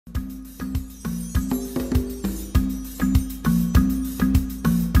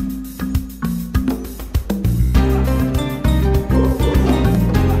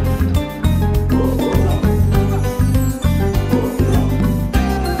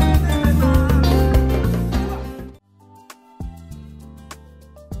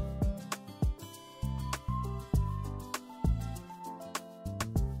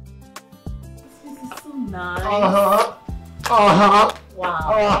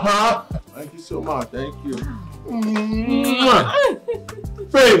Wow. Thank you so much. Thank you.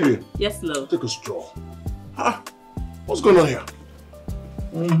 Baby. Yes, love. Take a stroll. What's going on here?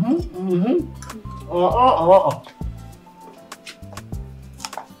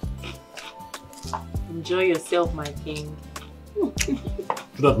 Enjoy yourself, my king.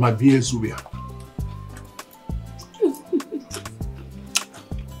 So that my BS will be.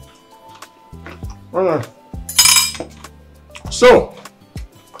 Alright. So,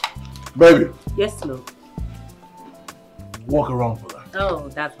 baby. Yes, love. Walk around for that. Oh,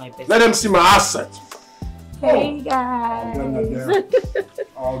 that's my best. Let them see my asset. Hey, guys.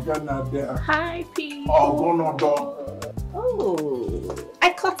 I'll get that there. Hi, people. I'll go no door. Oh,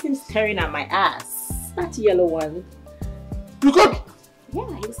 I caught him staring at my ass. That yellow one. You got? Yeah,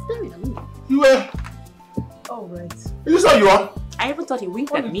 he was staring at me. You were? Oh, right. Is this how you are? I even thought he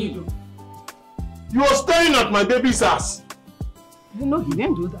winked at me. You were staring at my baby's ass. No, he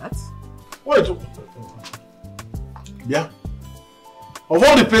didn't do that. Wait. Yeah. Of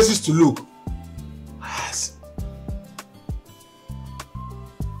all the places to look. Yes.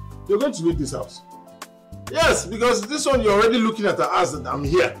 You're going to leave this house. Yes, because this one you're already looking at the ass that I'm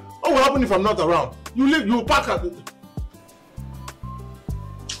here. What will happen if I'm not around? You leave, you pack at it.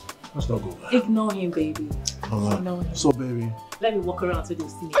 Let's not go. Ignore him, baby. Ignore him. So, baby. Let me walk around so they'll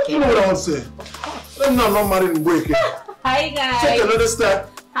see me. You know what I want to say? Let me know I'm not married in break. Hi, guys. Take another step.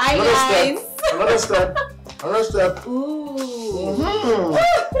 Hi, guys. Another step. Another step. Ooh.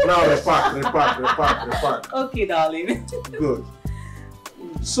 Now repack. Okay, darling. Good.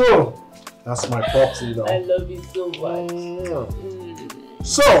 So, that's my proxy though. I love you so much.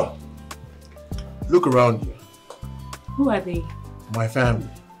 So, look around you. Who are they? My family.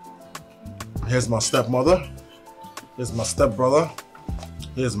 Here's my stepmother. Here's my stepbrother.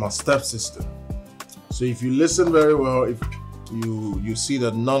 Here's my stepsister. So if you listen very well, if you see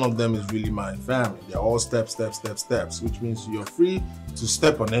that none of them is really my family. They're all steps, which means you're free to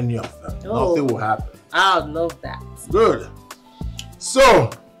step on any of them. Oh, nothing will happen. I love that. Good. So,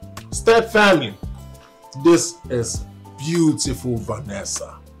 step family. This is beautiful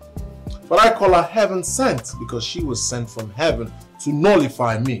Vanessa. But I call her heaven sent because she was sent from heaven to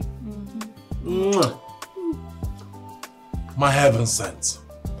nullify me. My heaven sent.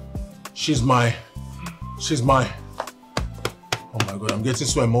 She's my, oh my God, I'm getting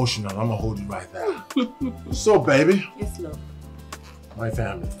so emotional. I'm gonna hold you right there. So baby. Yes, love. My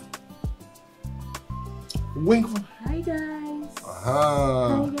family. Wink. Hi, guys.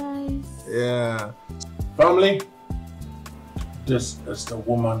 Hi, guys. Yeah. Family, this is the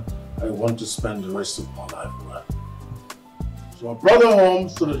woman I want to spend the rest of my life with. So I brought her home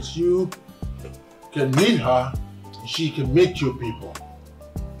so that you can meet her and she can meet your people.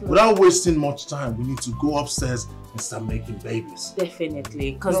 Without wasting much time, we need to go upstairs and start making babies.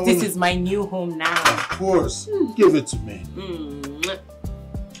 Definitely, because this is my new home now. Of course. Give it to me.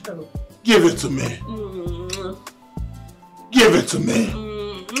 Give it to me. Give it to me.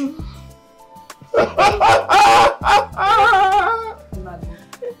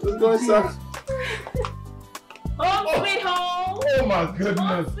 Let's go inside. Home sweet home. Oh my goodness.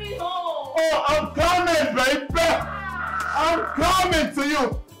 Home sweet home. Oh, I'm coming, baby. I'm coming to you,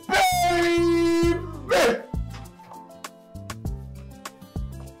 baby.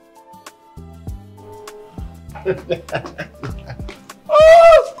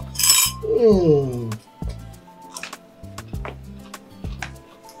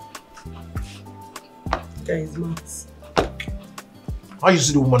 Guys, Max. How you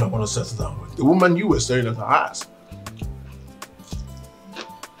see the woman I want to settle down with? The woman you were staring at her eyes.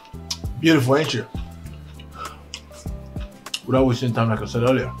 Beautiful, ain't she? Without wasting time, like I said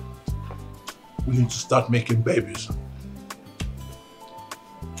earlier, we need to start making babies.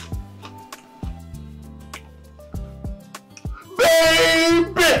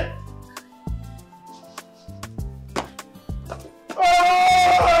 Baby!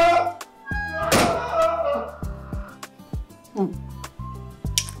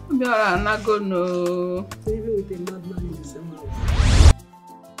 I'm not gonna. Even with a madman in the same house.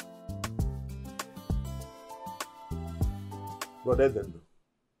 Brother,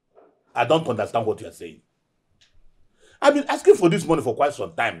 I don't understand what you are saying. I've been asking for this money for quite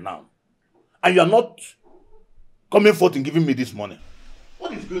some time now. And you are not coming forth and giving me this money.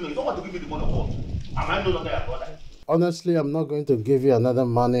 What is going on? You don't want to give me the money for what? Am I no longer your brother? Honestly, I'm not going to give you another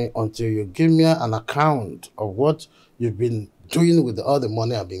money until you give me an account of what you've been doing with all the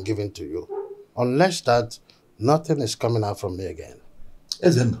money I've been giving to you. Unless that, nothing is coming out from me again.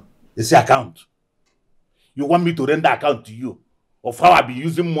 Isn't it's the account. You want me to render account to you of how I've been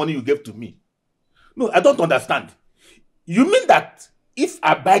using money you gave to me? No, I don't understand. You mean that if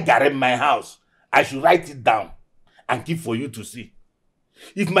I buy garri in my house, I should write it down and keep for you to see?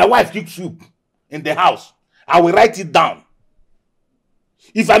 If my wife cooks soup in the house, I will write it down.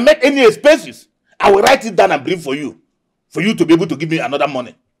 If I make any expenses, I will write it down and bring for you to be able to give me another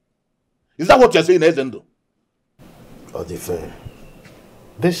money. Is that what you're saying, Ezendo? Odife,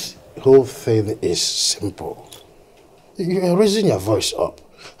 this whole thing is simple. You are raising your voice up.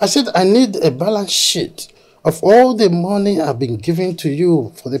 I said I need a balance sheet of all the money I've been giving to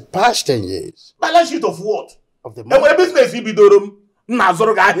you for the past 10 years. Balance sheet of what? Of the money. And when business you be doing,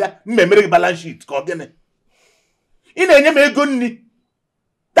 balance sheet.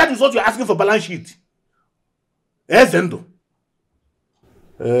 That is what you're asking for, balance sheet. Ezendo.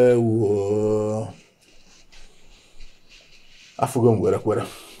 I forgot where.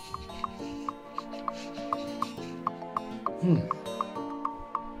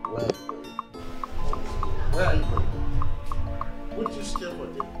 Where are you going? Would you stay for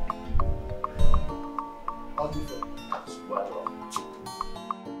them? Odife,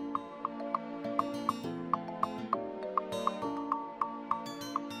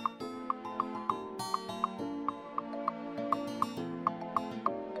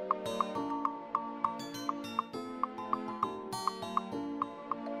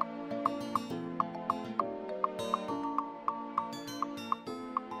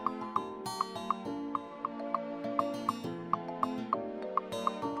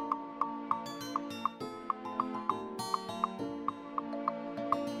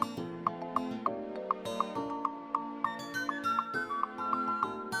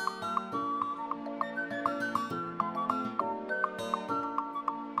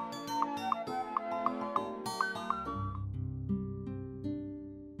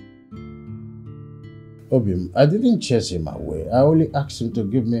 Obim, I didn't chase him away. I only asked him to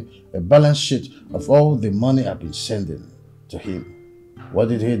give me a balance sheet of all the money I've been sending to him. What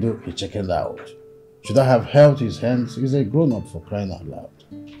did he do? He chickened out. Should I have held his hands? He's a grown-up, for crying out loud.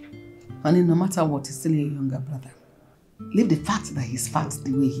 And no matter what, he's still a younger brother. Leave the fact that he's fat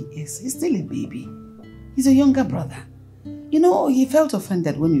the way he is. He's still a baby. He's a younger brother. You know, he felt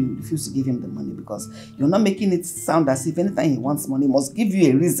offended when you refused to give him the money because you're not making it sound as if anytime he wants money, he must give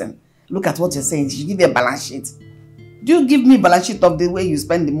you a reason. Look at what you're saying. You should give you a balance sheet. Do you give me a balance sheet of the way you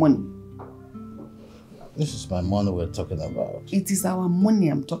spend the money? This is my money we're talking about. It is our money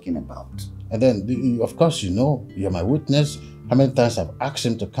I'm talking about. And then, of course, you know, you're my witness. How many times I've asked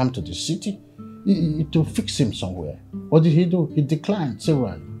him to come to the city to fix him somewhere. What did he do? He declined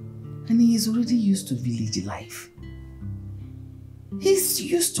severally. And he is already used to village life. He's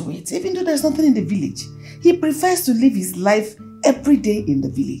used to it, even though there's nothing in the village. He prefers to live his life every day in the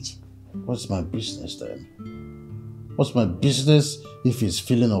village. What's my business then? What's my business if he's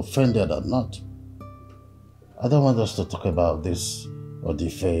feeling offended or not? I don't want us to talk about this or the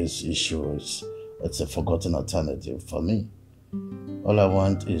face issues. It's a forgotten alternative for me. All I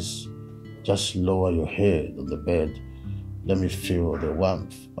want is just lower your head on the bed. Let me feel the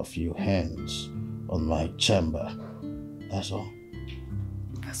warmth of your hands on my chamber. That's all.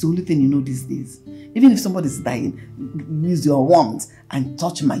 That's the only thing you know these days. Even if somebody's dying, use your warmth and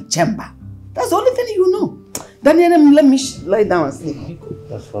touch my chamber. That's the only thing you know. Daniel, let me lie down and sleep.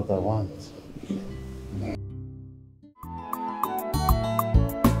 That's what I want.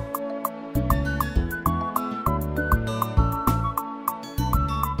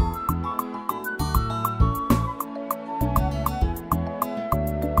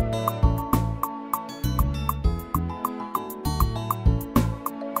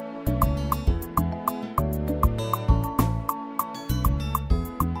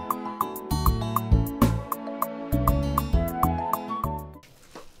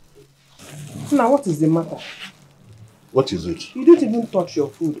 Now, what is the matter? What is it? You don't even touch your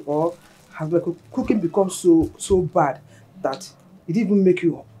food, or has the cooking become so bad that it even make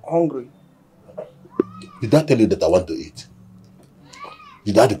you hungry? Did I tell you that I want to eat?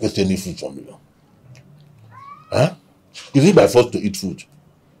 Did I request any food from you? Huh? Is it by force to eat food?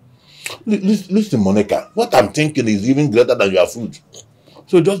 Listen, Monica, what I'm thinking is even greater than your food.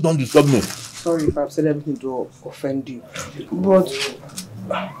 So just don't disturb me. Sorry if I've said everything to offend you, but...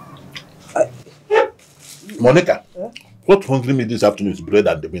 Monica, what hungry me this afternoon is bread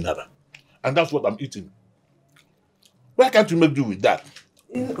and the mineral. And that's what I'm eating. Why can't you make do with that?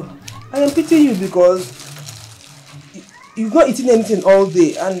 I am pitying you because you've not eaten anything all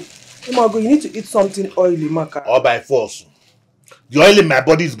day, and you need to eat something oily, Maka. Or by force. The oil in my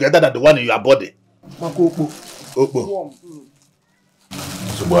body is greater than the one in your body. Maka Opo.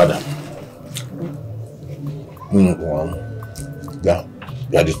 Subuada. Yeah,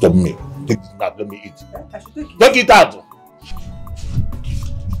 you are disturbing me. Take it out, let me eat. I should take it. Take it out.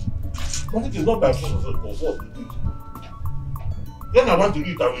 But it is not by force of what to eat. When I want to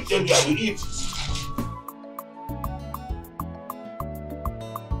eat, I will tell you I will eat.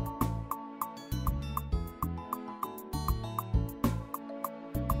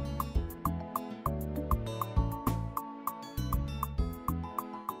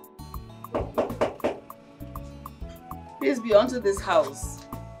 Please be onto this house.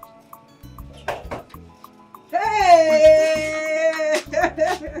 Hey!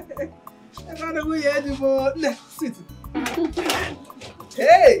 Sit.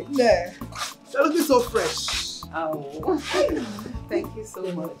 Hey! You're looking so fresh. Oh, thank you so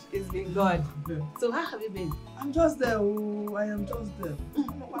much. It's been good. So how have you been? I'm just there. Oh, I am just there.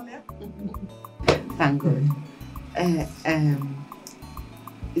 Thank God.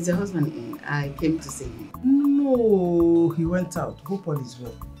 Is your husband in? I came to see him. No, he went out. Hope all is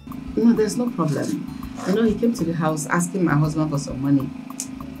well. No, there's no problem. You know, he came to the house asking my husband for some money.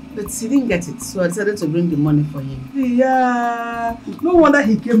 But he didn't get it, so I decided to bring the money for him. Yeah. No wonder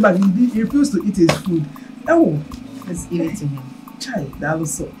he came back. He refused to eat his food. Oh. Let's give it to him. Chai, that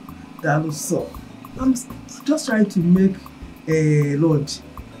looks so. I'm just trying to make a lunch.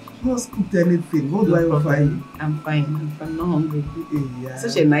 Not cooked anything. What do I offer you? I'm fine. I'm not hungry. Yeah.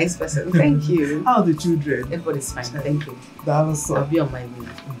 Such a nice person. Thank you. How are the children? Everybody's fine. Thank you. That looks so. I'll be on my way.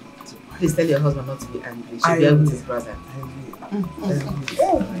 Please tell your husband not to be angry. He should be with his brother.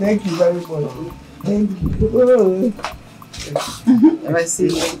 Thank you very much. Thank you. If I see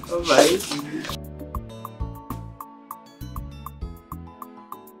you.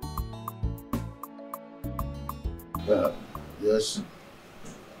 Bye-bye. Yes.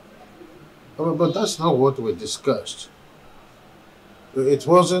 But that's not what we discussed. It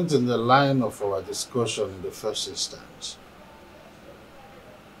wasn't in the line of our discussion in the first instance.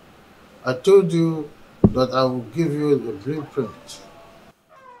 I told you that I will give you a blueprint.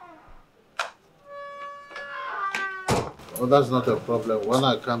 Well, that's not a problem. When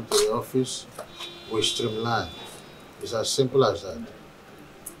I come to the office, we streamline. It's as simple as that.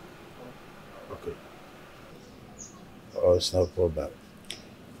 Okay. Oh, it's no problem.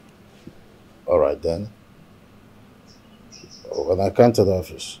 All right then. When I come to the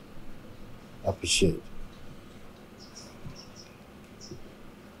office, I appreciate it.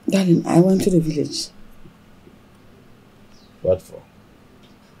 Darling, I went to the village. What for?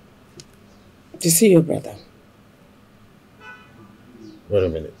 To see your brother. Wait a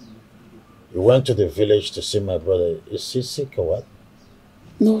minute. You went to the village to see my brother. Is he sick or what?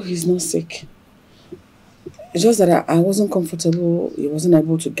 No, he's not sick. It's just that I wasn't comfortable. He wasn't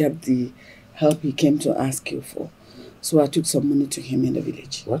able to get the help he came to ask you for. So I took some money to him in the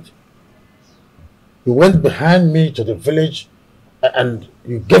village. What? You went behind me to the village and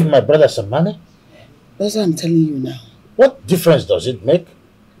you gave my brother some money? That's what I'm telling you now. What difference does it make?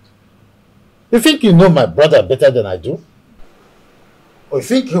 You think you know my brother better than I do? Or you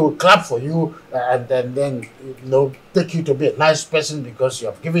think he will clap for you and then take you to be a nice person because you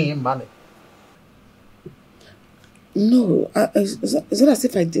have given him money? No, it's not as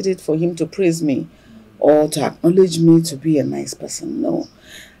if I did it for him to praise me or to acknowledge me to be a nice person. No,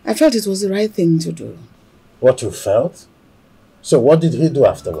 I felt it was the right thing to do. What you felt? So what did he do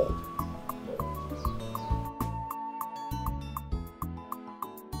afterward?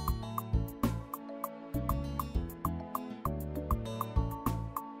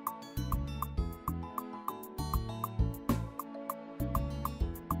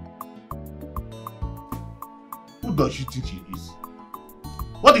 Who does she think she is?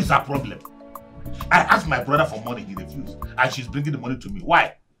 What is her problem? I asked my brother for money, he refused. And she's bringing the money to me.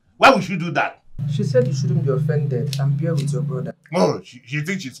 Why? Why would she do that? She said you shouldn't be offended and bear with your brother. Oh, she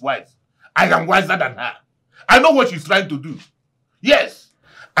thinks she's wise. I am wiser than her. I know what she's trying to do. Yes.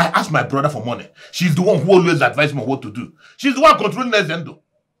 I asked my brother for money. She's the one who always advises me what to do. She's the one controlling Nezendo.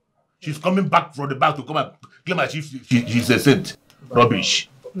 She's coming back from the back to come and claim that she's a saint. Rubbish.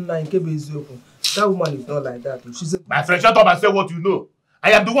 That woman is not like that. She's my friend, shut up and say what you know.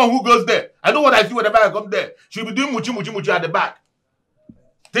 I am the one who goes there. I know what I see whenever I come there. She'll be doing muchi at the back.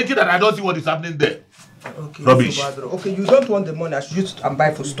 Thinking that I don't see what is happening there. Okay, rubbish. So okay, you don't want the money. I should use it and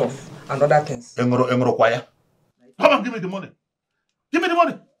buy for stuff and other things. Engro choir. Come and give me the money. Give me the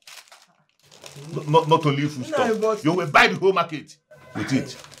money. Not only food stuff. You will buy the whole market with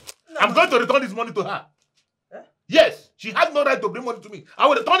it. No. I'm going to return this money to her. Yes, she has no right to bring money to me. I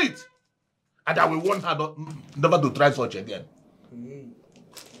will return it. And I will warn her never to try such again.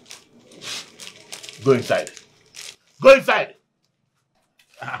 Go inside. Go inside.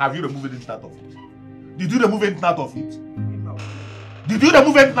 Have you removed anything out of it? Did you remove anything out of it? Did you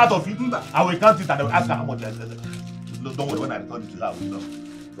remove anything out of it? I will count it and I will ask her how much I said. Don't worry, when I return it to her, I will know.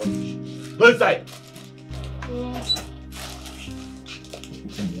 Rubbish. Go inside.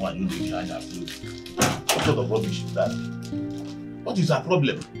 What sort of rubbish is that? What is our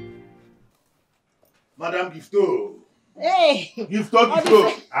problem? Madam Gifto. Hey! Gifto.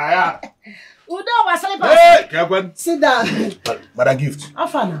 Aya. Hey! Sit down. Madam Gift. How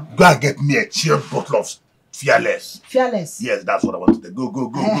far now? Go and get me a chilled bottle of Fearless. Fearless? Yes, that's what I want to do. Go,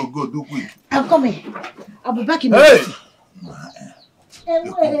 do quick. I'm coming. I'll be back in a minute. Hey,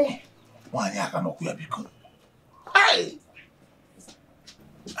 wait. Why I cannot wear because I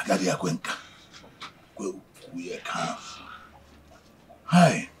got the Aquenca. We can.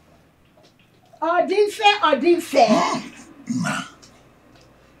 Hi. Odinfe. Nah.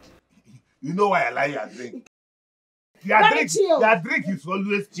 You know why I like your drink? Your drink is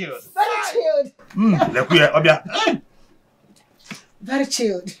always chilled. Very chilled. Very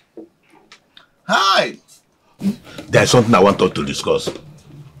chilled. Hi. There's something I want us to discuss.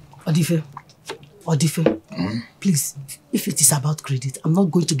 Odife, please, if it is about credit, I'm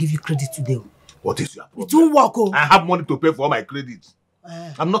not going to give you credit today. What is your problem? It won't work. Oh. I have money to pay for all my credits.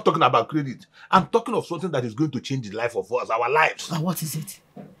 I'm not talking about credit. I'm talking of something that is going to change the life of us, our lives. What is it?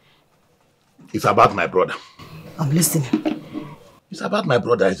 It's about my brother. I'm listening. It's about my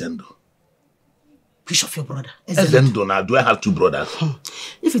brother, Ezendo. Which of your brother? Ezendo. Now, do I have two brothers?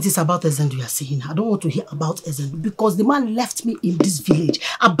 If it is about Ezendo you are saying, I don't want to hear about Ezendo because the man left me in this village,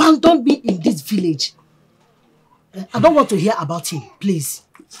 abandoned me in this village. I don't want to hear about him, please.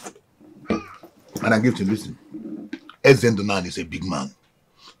 And I give to listen. Ezendo now is a big man.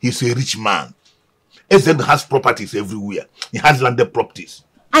 He's a rich man. Ezendo has properties everywhere. He has landed properties.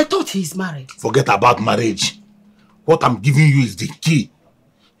 I thought he's married. Forget about marriage. What I'm giving you is the key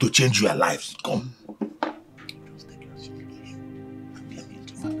to change your lives. Come.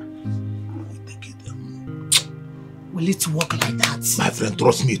 Will it work like that? My friend,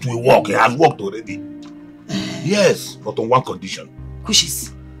 trust me, it will work. It has worked already. Yes, but on one condition. Which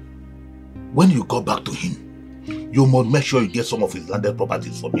is? When you go back to him, you must make sure you get some of his landed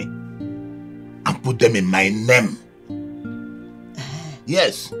properties for me. And put them in my name.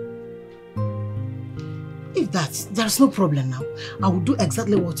 Yes. If there's no problem now. I will do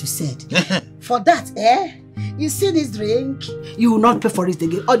exactly what you said. For that, you see this drink, you will not pay for it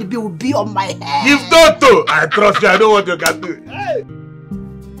again. All the bill will be on my head. You've done to. I trust you. I know what you can do. Hey.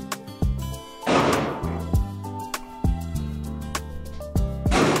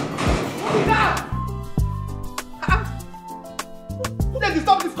 Who did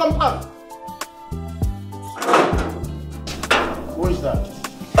disturb this compound? Who is that?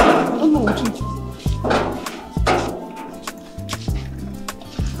 I don't know what you do.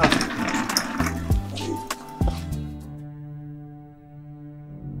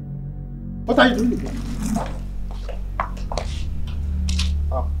 What are you doing again?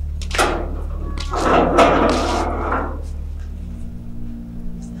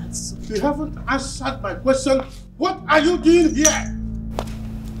 You haven't answered my question. What are you doing here?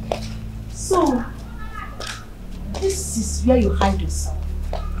 So, this is where you hide yourself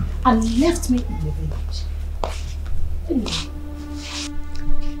and left me in the village. Anyway,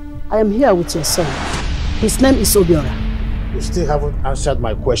 I am here with your son. His name is Obiora. You still haven't answered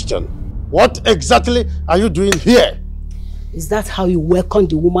my question. What exactly are you doing here? Is that how you welcome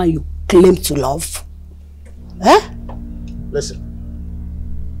the woman you claim to love? Listen.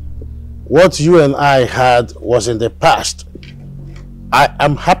 What you and I had was in the past. I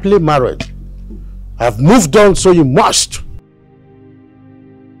am happily married. I've moved on, so you must.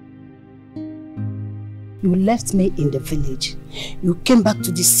 You left me in the village. You came back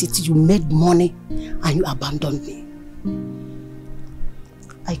to this city, you made money, and you abandoned me.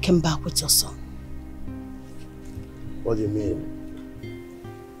 I came back with your son. What do you mean?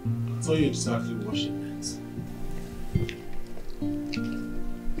 I thought you exactly what she meant.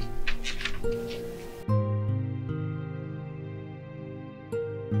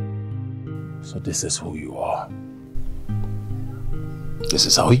 So this is who you are. This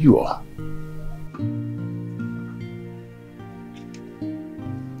is how you are.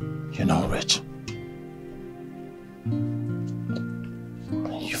 You're not rich.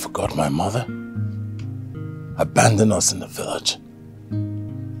 You forgot my mother? Abandoned us in the village.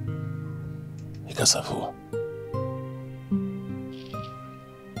 Because of who?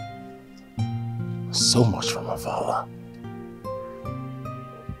 So much from my father.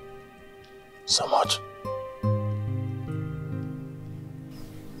 So much.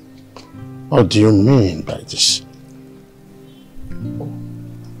 What do you mean by this?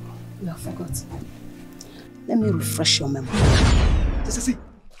 You have forgotten. Let me refresh your memory. See,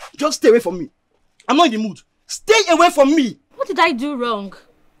 just stay away from me. I'm not in the mood. Stay away from me. What did I do wrong?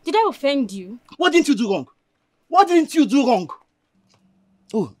 Did I offend you? What didn't you do wrong? What didn't you do wrong?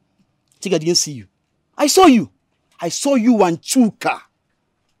 Oh, I think I didn't see you. I saw you. I saw you and Chuka.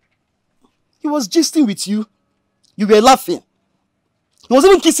 He was gisting with you. You were laughing. He was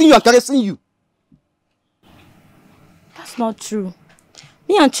even kissing you and caressing you. That's not true.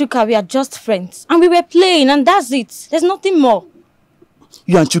 Me and Chuka, we are just friends. And we were playing and that's it. There's nothing more.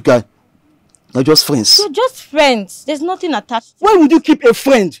 You and Chuka are just friends. We're just friends. There's nothing attached. Why would you keep a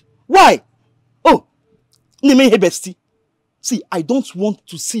friend? Why? Oh, Nime Bestie. See, I don't want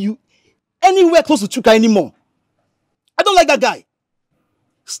to see you anywhere close to Chuka anymore. I don't like that guy.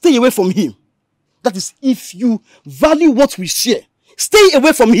 Stay away from him. That is, if you value what we share, stay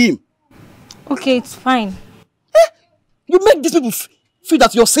away from him. Okay, it's fine. You make these people feel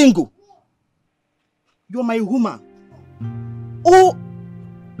that you're single. You're my woman. All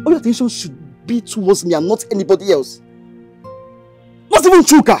your attention should be towards me and not anybody else. Not even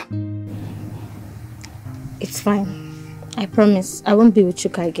Chuka. It's fine. I promise I won't be with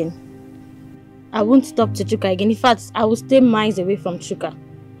Chuka again. I won't talk to Chuka again. In fact, I will stay miles away from Chuka.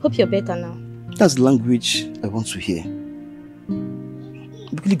 Hope you're better now. That's the language I want to hear.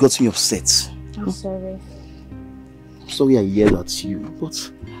 You really got me upset. I'm sorry. I'm sorry I yelled at you,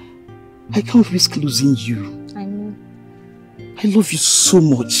 but I can't risk losing you. I know. I love you so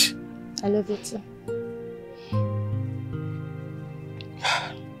much. I love you too.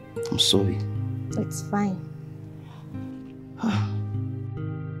 I'm sorry. It's fine.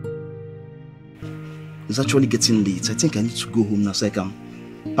 It's actually getting late. I think I need to go home now so I can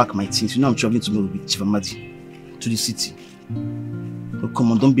pack my things. You know I'm traveling tomorrow with Chief Amadi to the city. Oh,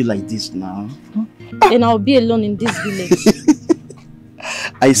 come on, don't be like this now. Then I'll be alone in this village.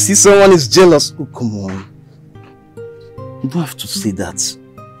 I see someone is jealous. Oh, come on. You don't have to say that.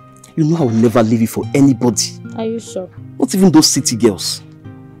 You know I will never leave you for anybody. Are you sure? Not even those city girls.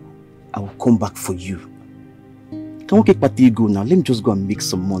 I will come back for you. Can we take party go now? Let me just go and make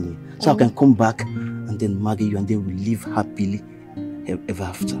some money so I can come back and then marry you and then we'll live happily ever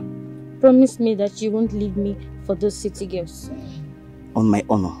after. Promise me that you won't leave me for those city girls. On my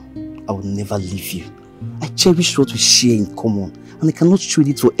honor, I will never leave you. I cherish what we share in common and I cannot trade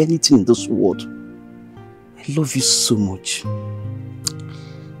it for anything in this world. I love you so much.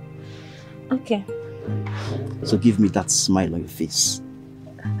 Okay. So give me that smile on your face.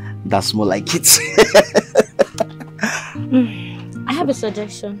 That's more like it. I have a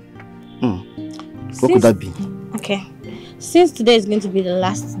suggestion. What could that be? Okay. Since today is going to be the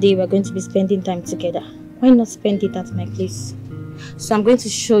last day we're going to be spending time together, why not spend it at my place? So I'm going to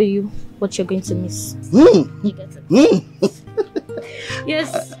show you what you're going to miss. You get it?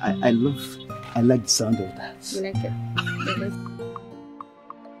 Yes. I like the sound of that. You like it?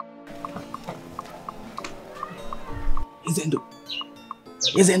 Izendo.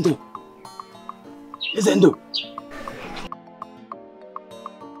 Izendo. Izendo.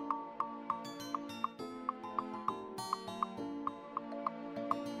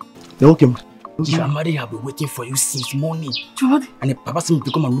 You're welcome. Your mother have been waiting for you since morning. Chimadi. And the papa seems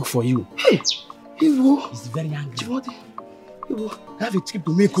to come and look for you. Hey, Iwo. He's very angry. Chimadi. Iwo, I have a trip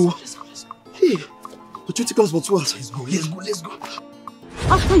to make. Let's go. Hey, the 20 comes for 2 hours. Let's go.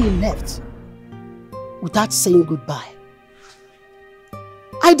 After you left, without saying goodbye,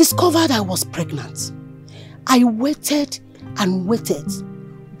 I discovered I was pregnant. I waited and waited,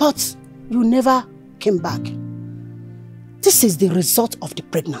 but you never came back. This is the result of the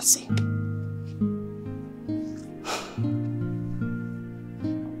pregnancy.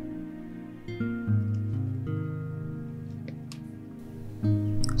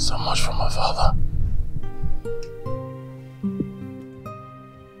 So much for my father.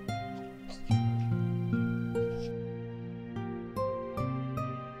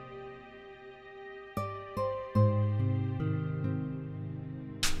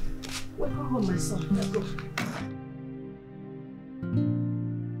 Welcome home, my son. Let's go.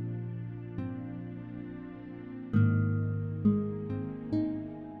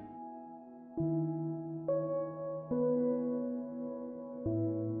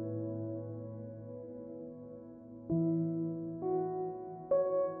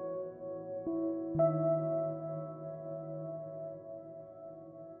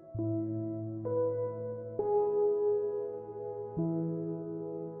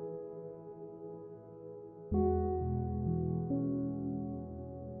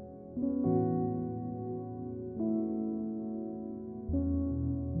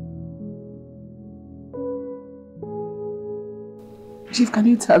 Chief, can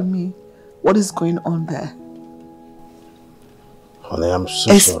you tell me what is going on there? Honey, I'm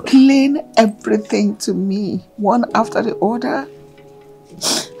so sorry. Explain everything to me, one after the other.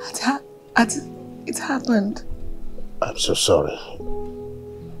 It happened. I'm so sorry.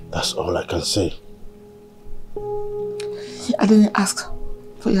 That's all I can say. I didn't ask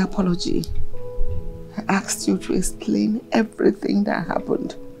for your apology. I asked you to explain everything that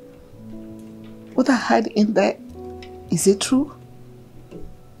happened. What I had in there, is it true?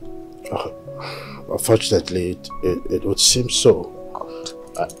 Unfortunately, it would seem so.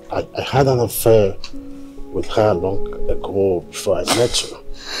 I had an affair with her long ago before I met you.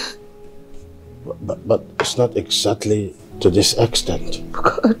 But it's not exactly to this extent.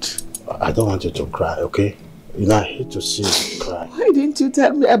 God. I don't want you to cry, okay? You know, I hate to see you cry. Why didn't you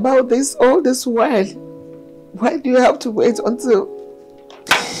tell me about this all this while? Why do you have to wait until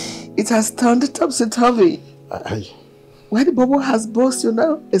it has turned topsy-turvy? Why the bubble has burst, you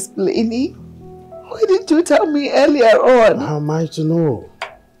know, explaining? Why didn't you tell me earlier on? How am I to know?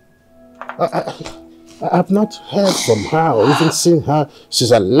 I've not heard from her or even seen her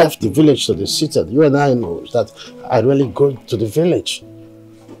since I left the village to the city. You and I know that I really go to the village.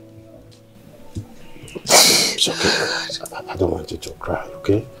 It's okay. I don't want you to cry,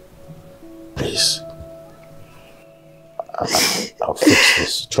 okay? Please. I'll fix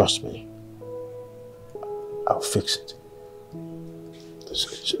this. Trust me. I'll fix it.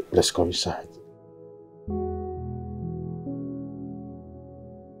 Let's go inside.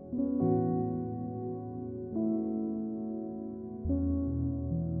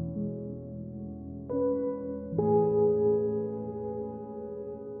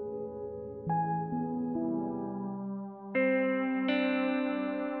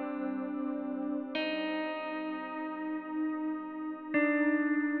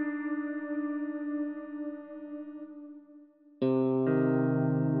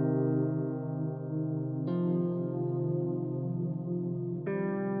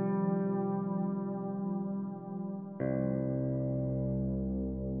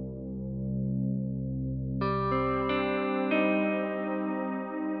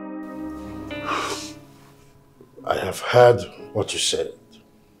 I have heard what you said.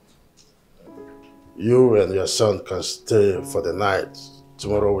 You and your son can stay for the night.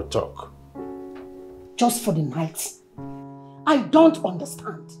 Tomorrow we'll talk. Just for the night? I don't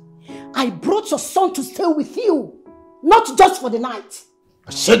understand. I brought your son to stay with you, not just for the night.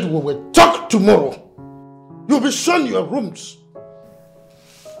 I said we will talk tomorrow. You'll be shown your rooms.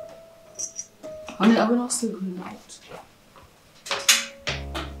 Honey, I will not stay going out.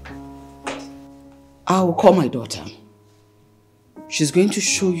 I will call my daughter. She's going to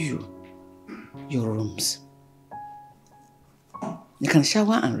show you your rooms. You can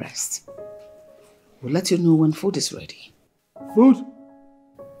shower and rest. We'll let you know when food is ready. Food?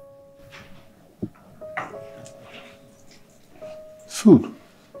 Food?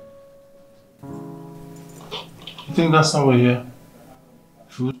 You think that's somewhere here?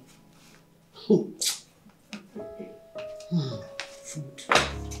 Food? Food.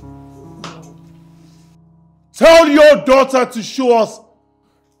 Tell your daughter to show us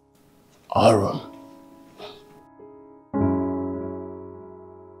our room.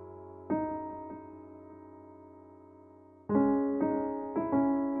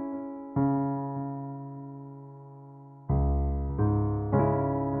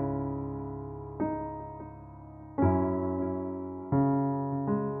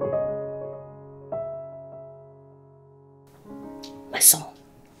 My son,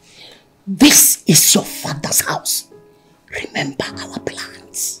 this is your father's house. Remember our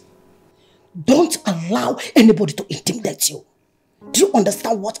plans. Don't allow anybody to intimidate you. Do you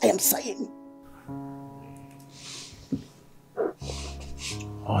understand what I am saying?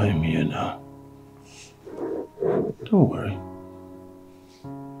 I am here now. Don't worry.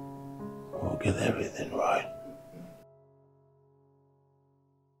 We'll get everything right.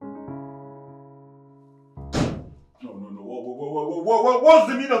 What's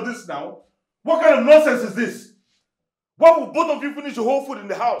the meaning of this now? What kind of nonsense is this? Why will both of you finish the whole food in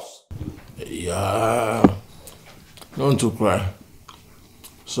the house? Yeah. Don't to cry.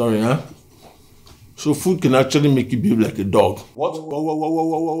 Sorry, huh? So food can actually make you behave like a dog. What?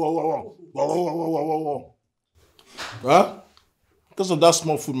 Huh? Because of that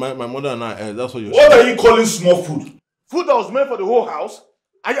small food my mother and I ate, that's what you're saying. What saying. are you calling small food? Food that was meant for the whole house?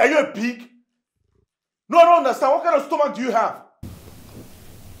 Are you a pig? No, I don't understand. What kind of stomach do you have?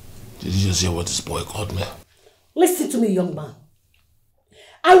 Did you just hear what this boy called me? Listen to me, young man.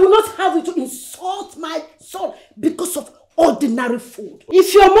 I will not have you to insult my son because of ordinary food.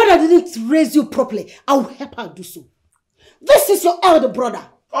 If your mother didn't raise you properly, I will help her do so. This is your elder brother.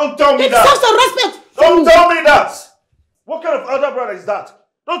 Don't tell me that. It deserves some respect. Don't tell me that. What kind of elder brother is that?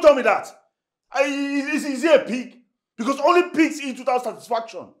 Don't tell me that. Is he a pig? Because only pigs eat without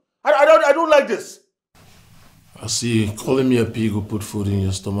satisfaction. I don't like this. I see calling me a pig will put food in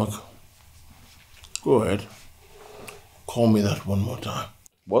your stomach. Go ahead. Call me that one more time.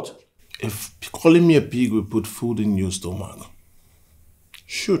 What? If calling me a pig will put food in your stomach,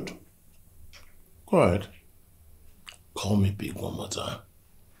 shoot. Go ahead. Call me pig one more time.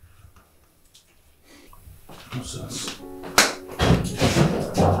 Nonsense.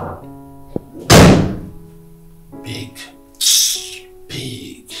 Pig.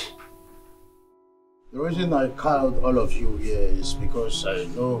 Pig. The reason I called all of you here is because I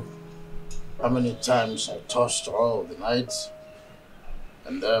know how many times I tossed all the nights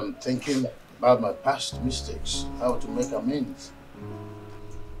and I'm thinking about my past mistakes, how to make amends.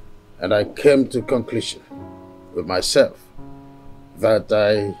 And I came to a conclusion with myself that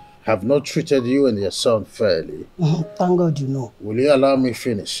I have not treated you and your son fairly. Thank God you know. Will you allow me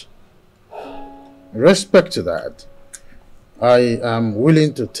finish? In respect to that, I am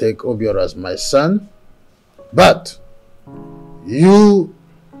willing to take Obiora as my son, but you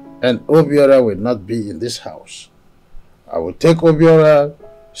and Obiora will not be in this house. I will take Obiora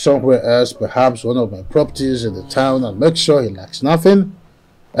somewhere else, perhaps one of my properties in the town, and make sure he lacks nothing.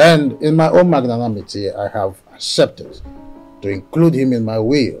 And in my own magnanimity, I have accepted to include him in my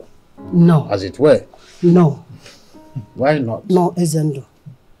will. No. As it were. No. Why not? No, Ezendo.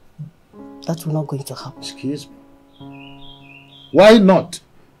 That will not going to happen. Excuse me. Why not?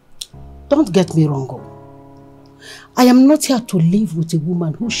 Don't get me wrong. I am not here to live with a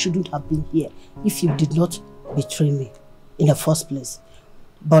woman who shouldn't have been here if you did not betray me in the first place.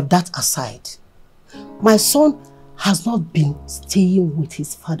 But that aside, my son has not been staying with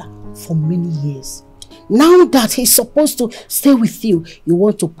his father for many years. Now that he's supposed to stay with you, you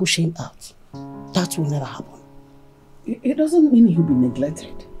want to push him out. That will never happen. It doesn't mean he'll be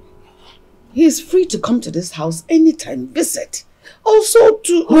neglected. He is free to come to this house anytime, visit. Also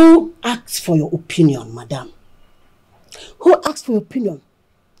to... Who asked for your opinion, madam? Who asked for your opinion?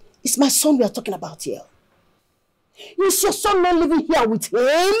 It's my son we are talking about here. Is your son not living here with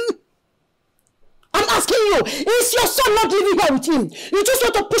him? I'm asking you, is your son not living here with him? You just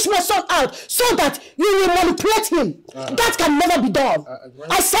want to push my son out so that you will manipulate him. That can never be done.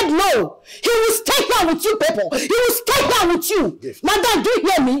 I said no. He will stay here with you, people. He will stay here with you. Madam, do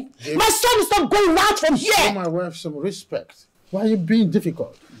you hear me? My son is not going out from here. Show my wife some respect. Why are you being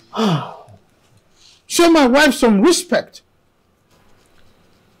difficult? Show my wife some respect.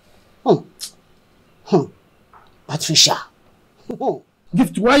 Patricia.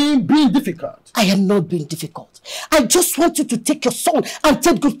 Gift, why are you being difficult? I am not being difficult. I just want you to take your son and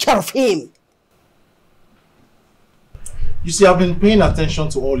take good care of him. You see, I've been paying attention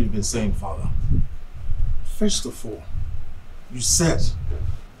to all you've been saying, Father. First of all, you said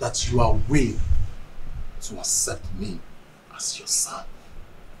that you are willing to accept me as your son.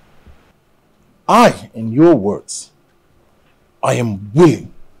 In your words, I am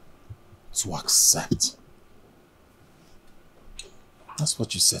willing to accept. That's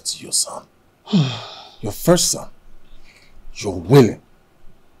what you said to your son. Your first son. You're willing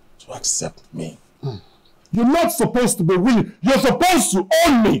to accept me. You're not supposed to be willing. You're supposed to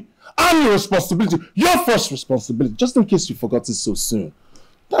own me. I'm your responsibility. Your first responsibility. Just in case you forgot it so soon.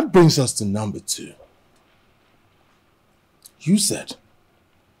 That brings us to number 2. You said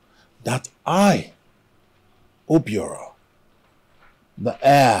that I, Obiora, the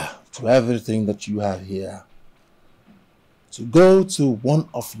heir to everything that you have here, to go to one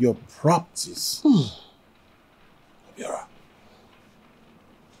of your properties. Obiora.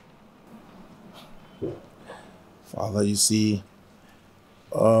 Father, you see,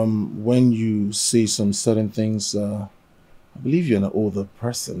 when you say some certain things, I believe you're an older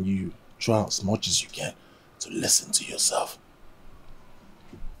person. You try as much as you can to listen to yourself.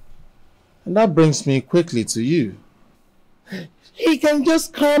 And that brings me quickly to you. He can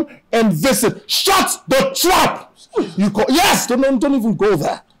just come and visit. Shut the trap! Yes, don't even go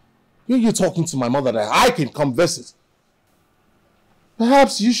there. You're talking to my mother that I can come visit.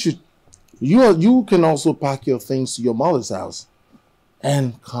 Perhaps you should. You can also pack your things to your mother's house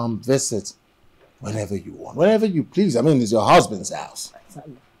and come visit whenever you want, whenever you please. I mean, it's your husband's house.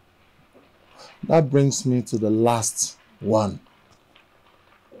 That brings me to the last one.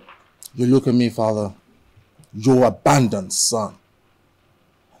 You look at me, Father, your abandoned son.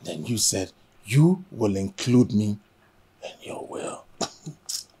 And then you said, you will include me in your will.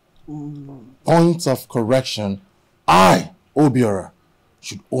 Point of correction, I, Obiora,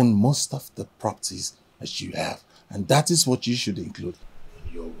 should own most of the properties that you have. And that is what you should include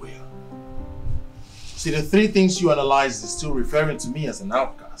in your will. See, the 3 things you analyzed is still referring to me as an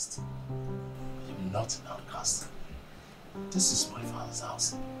outcast. I am not an outcast. This is my father's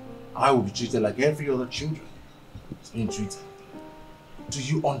house. I will be treated like every other children is being treated. Do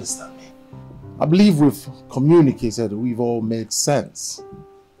you understand me? I believe we've communicated, we've all made sense.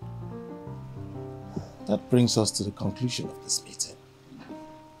 That brings us to the conclusion of this meeting.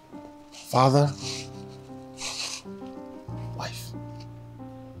 Father, wife.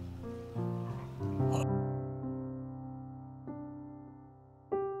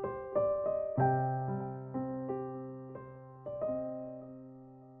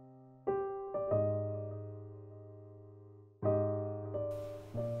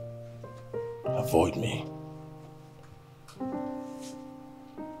 Avoid me.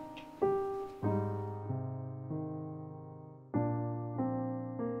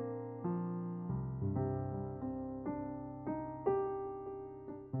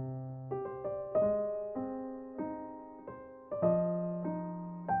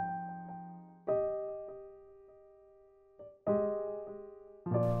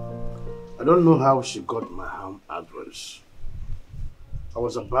 I don't know how she got my home address. I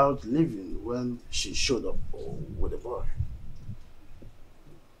was about leaving when she showed up with a boy.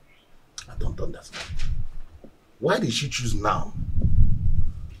 I don't understand. Why did she choose now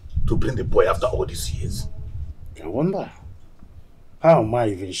to bring the boy after all these years? I wonder. How am I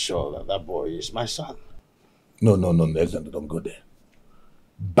even sure that that boy is my son? No, don't go there.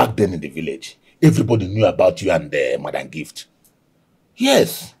 Back then in the village, everybody knew about you and Madam Gift.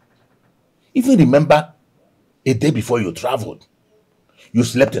 Yes. Even remember a day before you traveled, you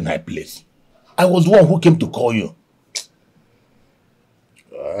slept in my place. I was the one who came to call you.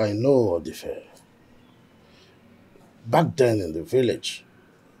 I know, Odife. Back then in the village,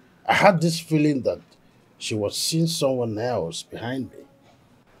 I had this feeling that she was seeing someone else behind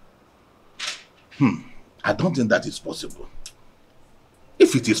me. I don't think that is possible.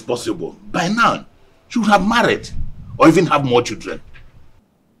 If it is possible, by now, she would have married or even have more children.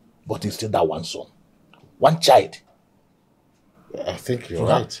 But it's still that one son, one child. I think you're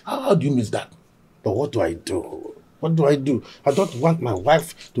right. How do you miss that? But what do I do? What do I do? I don't want my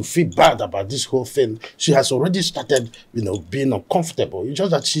wife to feel bad about this whole thing. She has already started, being uncomfortable. It's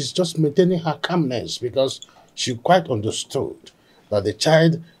just that she's just maintaining her calmness because she quite understood that the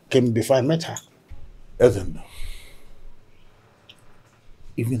child came before I met her. Evan,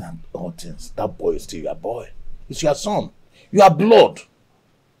 even at all things, that boy is still your boy. It's your son. You are blood.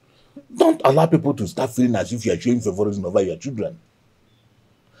 Don't allow people to start feeling as if you are showing favoritism over your children.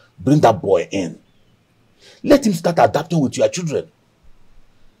 Bring that boy in. Let him start adapting with your children.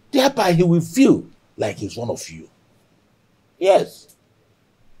 Thereby he will feel like he's one of you. Yes.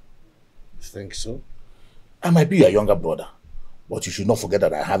 You think so? I might be your younger brother, but you should not forget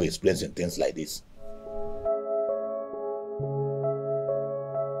that I have experience in things like this.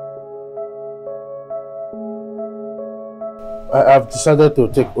 I've decided to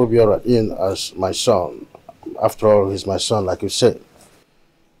take Obiora in as my son. After all, he's my son, like you said.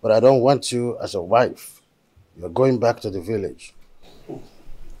 But I don't want you as a wife. You're going back to the village.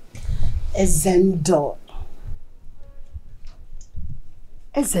 Ezendo.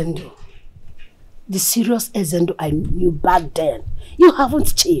 The serious Ezendo I knew back then. You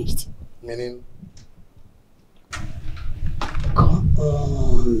haven't changed. Meaning? Come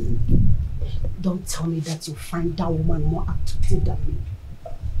on. Don't tell me that you find that woman more attractive than me.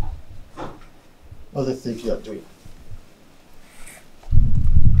 What do you think you are doing?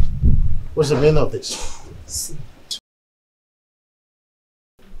 What's the meaning of this? See.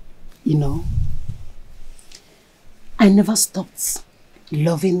 I never stopped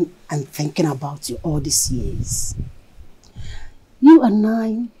loving and thinking about you all these years. You and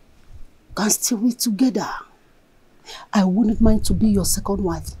I can still be together. I wouldn't mind to be your second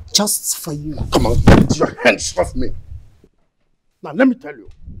wife just for you. Come on, get your hands off me. Now let me tell you,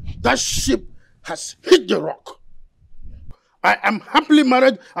 that ship has hit the rock. I am happily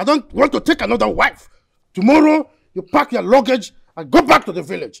married. I don't want to take another wife. Tomorrow, you pack your luggage and go back to the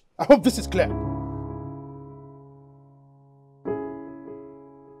village. I hope this is clear.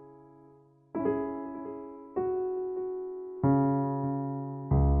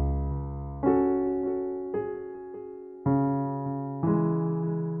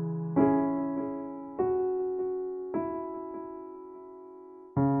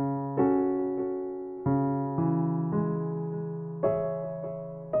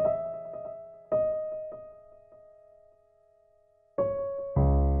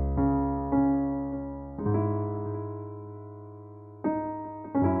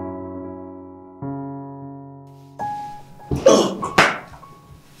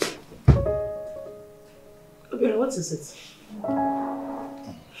 What is it?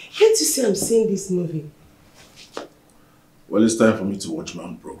 Can't you see I'm seeing this movie? Well, it's time for me to watch my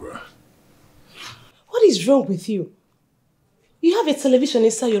own program. What is wrong with you? You have a television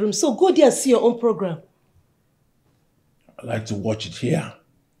inside your room, so go there and see your own program. I like to watch it here.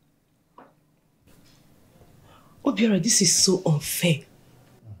 Obiora, this is so unfair.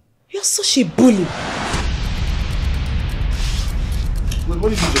 You're such a bully. Wait, what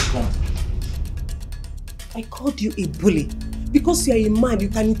did you just come? I called you a bully because you are a man. You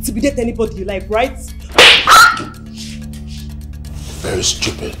can intimidate anybody you like, right? Very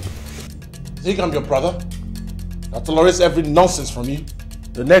stupid. Think I'm your brother? That tolerates every nonsense from you?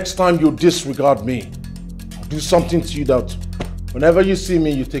 The next time you disregard me, I'll do something to you that whenever you see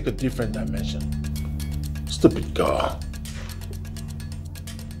me, you take a different dimension. Stupid girl.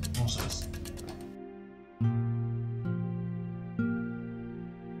 Nonsense.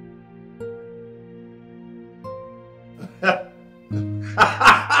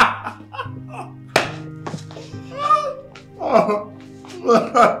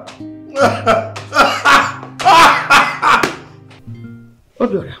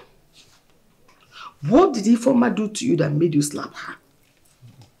 Obiora, what did Ifeoma do to you that made you slap her?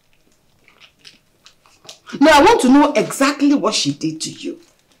 Now I want to know exactly what she did to you.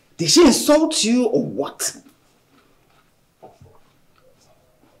 Did she insult you or what?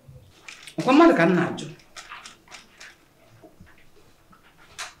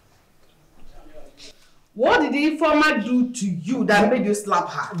 What did Ifeoma do to you that made you slap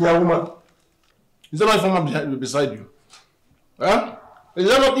her? Yeah, woman. Is that not Ifeoma beside you? Huh? Is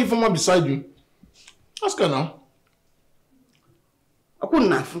that not Ifeoma beside you? Ask her now. I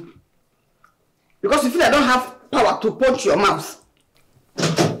couldn't have. Because you feel I don't have power to punch your mouth.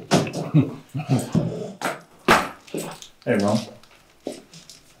 Hey, Mom.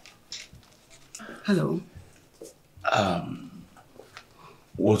 Hello.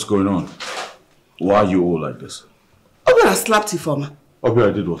 What's going on? Why are you all like this? Obiora slapped Ifeoma.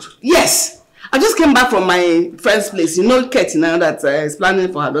 Obiora did what? Yes. I just came back from my friend's place. You know Kate now that is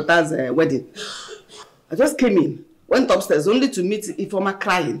planning for her daughter's wedding. I just came in, went upstairs only to meet Ifeoma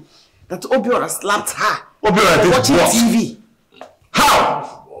crying that Obiora slapped her. Obiora did watching what? TV.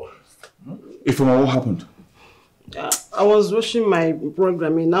 How? Ifeoma, what happened? I was watching my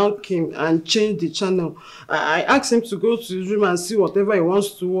program. He now came and changed the channel. I asked him to go to his room and see whatever he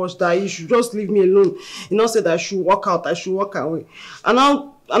wants to watch, that he should just leave me alone. He now said I should walk out, I should walk away. And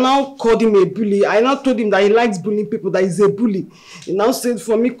I now called him a bully. I now told him that he likes bullying people, that he's a bully. He now said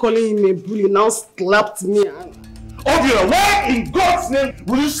for me calling him a bully, he now slapped me. Obiora, why in God's name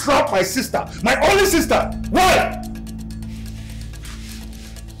will you slap my sister? My only sister! Why?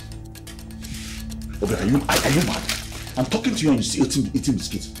 Obiora, are you mad? I'm talking to you and you see eating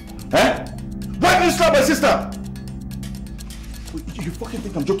biscuits. Eh? Why did you slap my sister? You fucking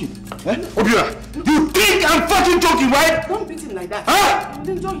think I'm joking? Eh? Obiora, you think I'm fucking joking, right? Don't beat him like that. Huh? You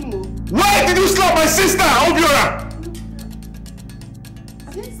didn't joke him. Why did you slap my sister, Obiora? I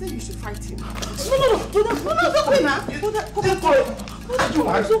didn't say you should fight him. No, it's okay now.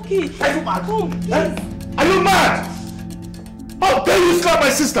 It's okay. Are you mad? Eh? Are you mad? How dare you slap my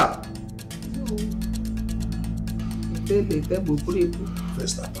sister?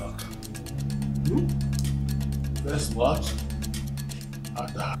 First attack. First what?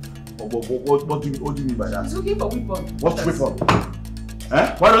 Attack. What do you mean by that? He's looking for weapon. What weapon?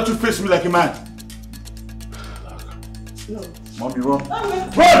 Eh? Why don't you face me like a man? No. Mom, you run.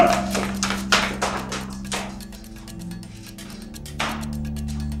 Run!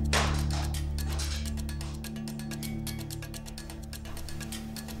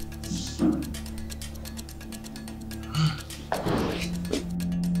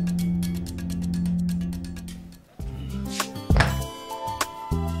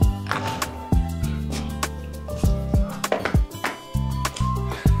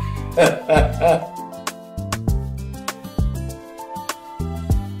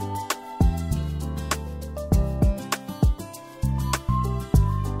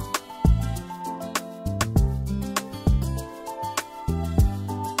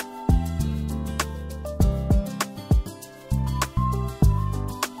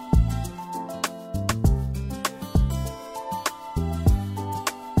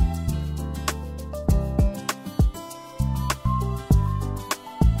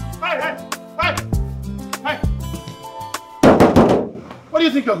 Where do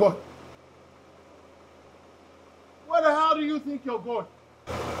you think you're going? Where the hell do you think you're going?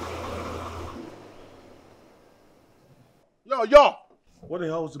 Yo! What the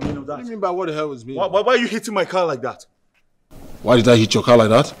hell was the meaning of that? What do you mean by what the hell was meaning? Why are you hitting my car like that? Why did I hit your car like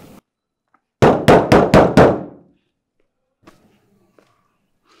that?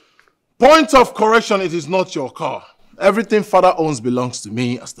 Point of correction, it is not your car. Everything father owns belongs to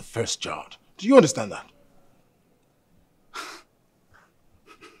me as the first child. Do you understand that?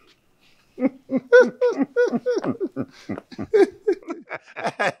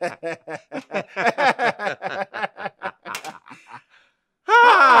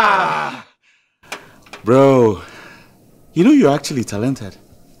 Bro, you know you're actually talented.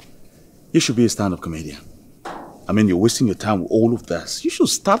 You should be a stand-up comedian. I mean, you're wasting your time with all of this. You should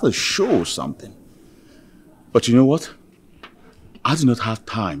start a show or something. But you know what? I do not have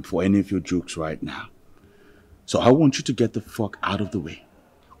time for any of your jokes right now. So I want you to get the fuck out of the way,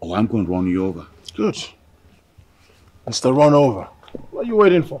 or I'm going to run you over. Good. Mr. Run Over. What are you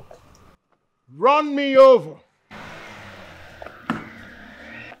waiting for? Run me over.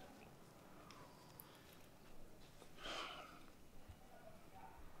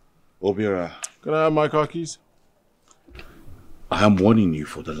 Obiora. Can I have my car keys? I am warning you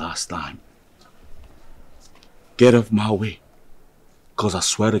for the last time. Get off my way. Because I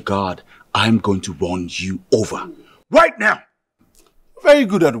swear to God, I'm going to run you over. Right now! Very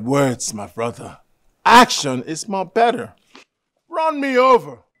good at words, my brother. Action is more better. Run me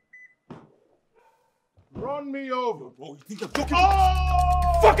over. Run me over. Oh, you think I'm joking?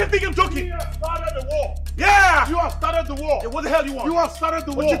 Oh! Fucking think I'm joking! You have started the war. Yeah! You have started the war. Yeah, what the hell you want? You have started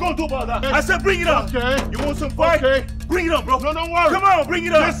the war. What you gonna do about that? I said bring it on. Okay. You want some fight? Okay. Bring it on, bro. No, don't worry. Come on, bring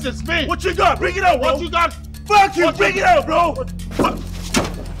it on. This is me. What you got? Bring it on, bro. What you got? Fuck you, bring it out, bro.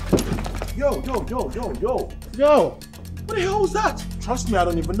 Yo. What the hell was that? Trust me, I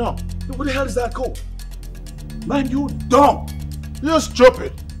don't even know. What the hell is that called? Man, you dumb. You're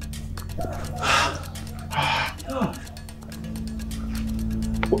stupid.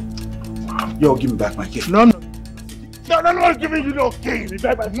 Yo, give me back my key. No, I'm not giving you no key. Give me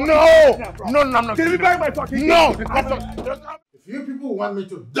back my fucking No, I'm not. Give me back my fucking key. No. If you people want me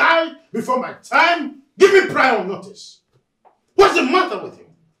to die before my time, give me prior notice. What's the matter with you?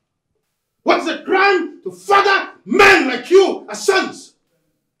 What's the crime to father men like you as sons?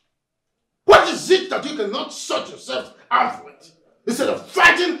 What is it that you cannot sort yourself out with instead of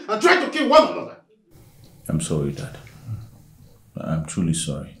fighting and trying to kill one another? I'm sorry, Dad. I'm truly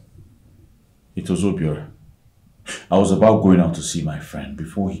sorry. It was Obiora. I was about going out to see my friend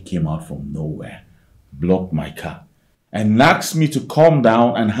before he came out from nowhere, blocked my car, and asked me to calm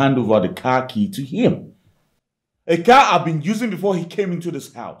down and hand over the car key to him. A car I've been using before he came into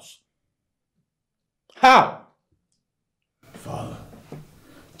this house. How? Father,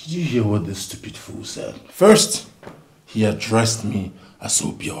 did you hear what this stupid fool said? First, he addressed me as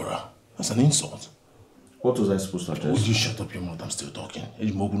Obiora. That's an insult. What was I supposed to address? Would you shut up your mouth? I'm still talking.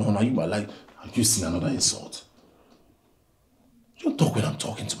 Have you seen another insult? You don't talk when I'm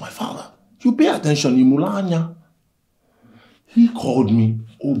talking to my father. You pay attention, Imulanya. He called me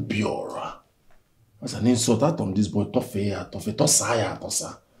Obiora. That's an insult. I told this boy,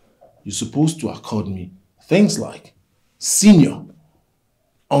 Tosaya. You're supposed to accord me things like senior,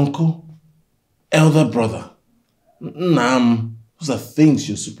 uncle, elder brother, Nam. Those are things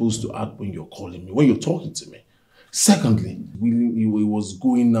you're supposed to add when you're calling me, when you're talking to me. Secondly, he was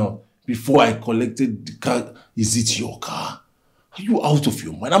going out before I collected the car. Is it your car? Are you out of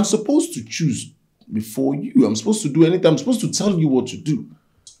your mind? I'm supposed to choose before you. I'm supposed to do anything. I'm supposed to tell you what to do.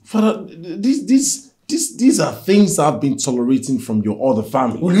 Father, these are things I've been tolerating from your other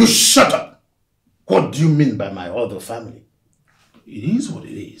family. Will you shut up? What do you mean by my other family? It is what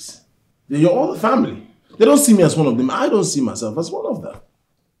it is. They're your other family. They don't see me as one of them. I don't see myself as one of them.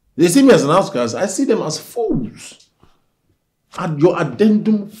 They see me as an outcast. I see them as fools. And your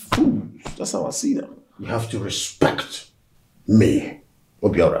addendum fools. That's how I see them. You have to respect me,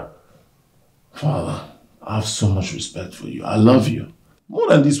 Obiora. Father, I have so much respect for you. I love you. More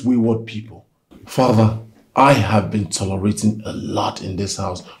than these wayward people. Father, I have been tolerating a lot in this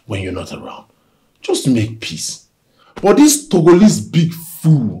house when you're not around. Just to make peace. But this Togolese big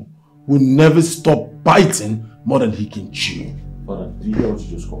fool will never stop biting more than he can chew. Father, did you hear what you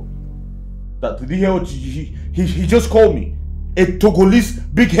just called me? Did you hear what he just called me? A Togolese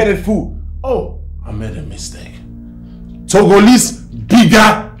big-headed fool. Oh, I made a mistake. Togolese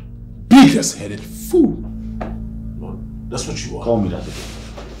biggest headed fool. Lord, that's what you are. Call me that again.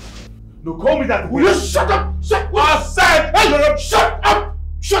 No, call me that again. Will you shut up? Shut up! I said, hey, shut up!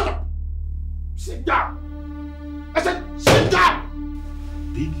 Shut up! Sit down! I said, sit down!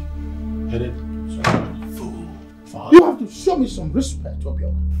 Big-headed fool. Father. You have to show me some respect,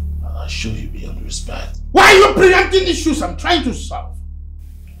 Obiora. I'll show you beyond respect. Why are you preempting issues I'm trying to solve?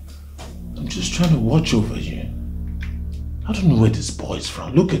 I'm just trying to watch over you. I don't know where this boy is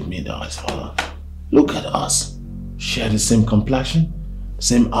from. Look at me in the eyes, Father. Look at us. Share the same complexion,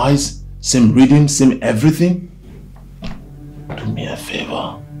 same eyes, same reading, same everything. Do me a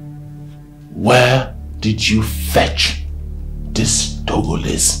favor. Where did you fetch this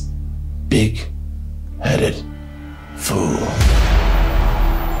Togolese big-headed fool?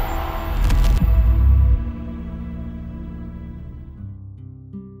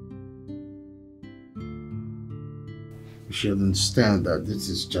 You should understand that this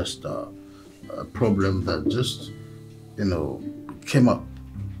is just a problem that just, came up.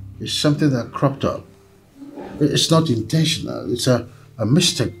 It's something that cropped up. It's not intentional. It's a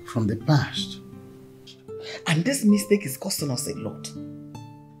mistake from the past. And this mistake is costing us a lot.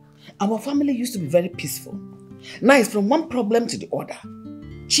 Our family used to be very peaceful. Now it's from one problem to the other.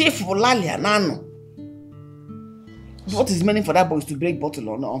 Chief Olalia Nano. What is meaning for that boy is to break bottle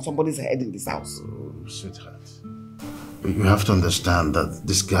on somebody's head in this house? Oh, sweetheart. You have to understand that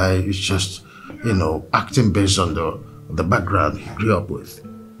this guy is just, acting based on the background he grew up with.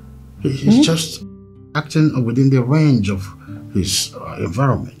 He's just acting within the range of his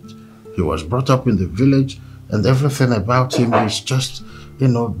environment. He was brought up in the village, and everything about him is just,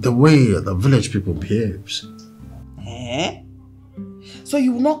 the way the village people behaves. Eh? So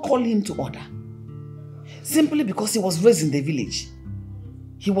you will not call him to order? Simply because he was raised in the village.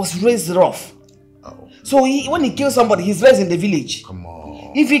 He was raised rough. Oh. So when he kills somebody, he's raised in the village. Come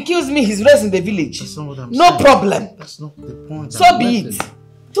on. If he kills me, he's raised in the village. That's not what I'm no saying. problem. That's not the point. So be it.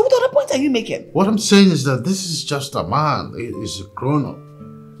 So what other point are you making? What I'm saying is that this is just a man. He's a grown-up,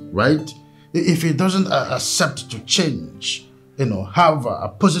 right? If he doesn't accept to change, have a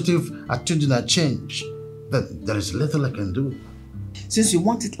positive attitudinal change, then there is little I can do. Since you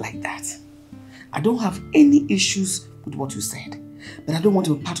want it like that, I don't have any issues with what you said, but I don't want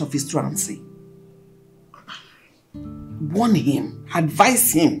to be part of his truancy. Warn him,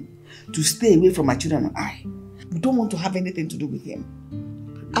 advise him to stay away from my children and I. We don't want to have anything to do with him.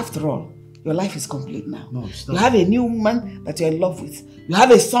 After all, your life is complete now. No, you have a new woman that you're in love with. You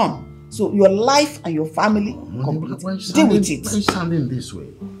have a son. So your life and your family complete. Deal with it. Why are you standing this way?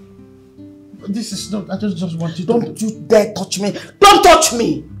 This is not, I just want you to... Don't you dare touch me. Don't touch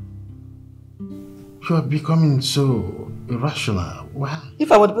me! You are becoming so irrational. Why?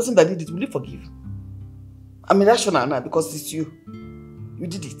 If I were the person that did it, will you forgive? I'm irrational now because it's you. You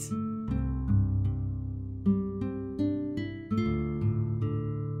did it.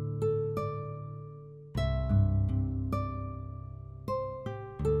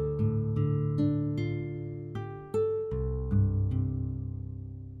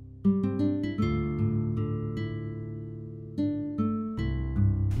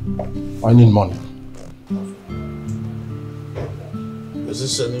 I need money. Is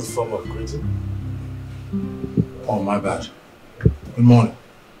this a new form of greeting? Oh, my bad. Good morning.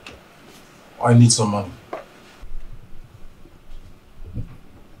 I need some money.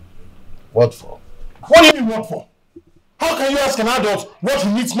 What for? What do you mean what for? How can you ask an adult what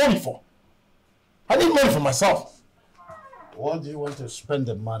he needs money for? I need money for myself. What do you want to spend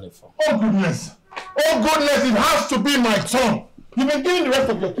the money for? Oh goodness! Oh goodness, it has to be my turn. You've been giving the rest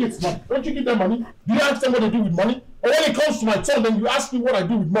of your kids money. Don't you give them money? Do you ask them what they do with money? Or when it comes to my turn, then you ask me what I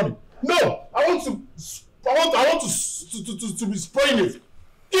do with money. No, I want to be spraying it.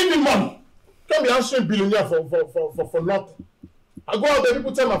 Give me money. Can't be answering billionaire for nothing. I go out there,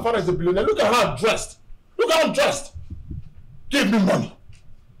 people tell my father is a billionaire. Look at how I'm dressed. Look how I'm dressed. Give me money.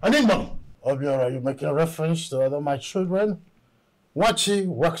 I need money. Obiora, are you making a reference to other my children? Wachi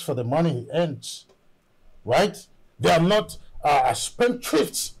works for the money he earns, right? They are not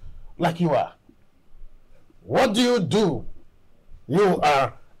spendthrifts like you are. What do? You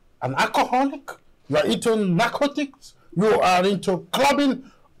are an alcoholic? You are into narcotics? You are into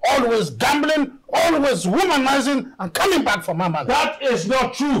clubbing, always gambling, always womanizing, and coming back for my money. That is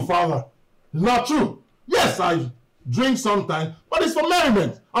not true, Father. It's not true. Yes, I drink sometimes, but it's for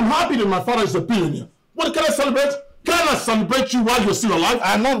merriment. I'm happy that my father is a billionaire. What can I celebrate? Can I celebrate you while you're still alive?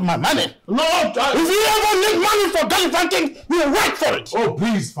 I want my money. No, if you ever need money for gallivanting, you work for it. Oh,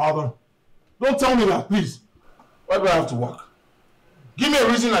 please, Father. Don't tell me that, please. Why do I have to work? Give me a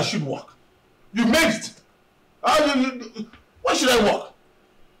reason I should work. You made it. Why should I work?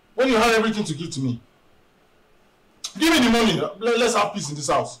 When you have everything to give to me. Give me the money. Let's have peace in this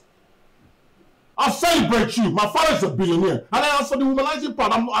house. I'll celebrate you. My father is a billionaire. And as for the womanizing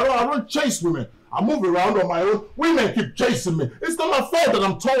part, I don't chase women. I move around on my own. Women keep chasing me. It's not my fault that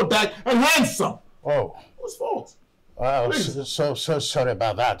I'm tall, dark, and handsome. Oh. Whose fault? Well, so sorry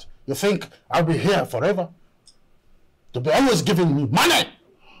about that. You think I'll be here forever? To be always giving me money?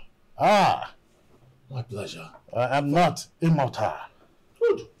 Ah. My pleasure. I'm not immortal.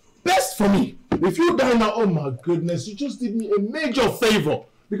 Good. Best for me. If you die now, oh my goodness, you just did me a major favor.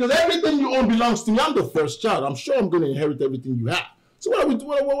 Because everything you own belongs to me. I'm the first child. I'm sure I'm going to inherit everything you have. So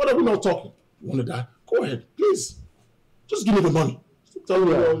what are we not talking? You want to die? Go ahead, please. Just give me the money. Stop telling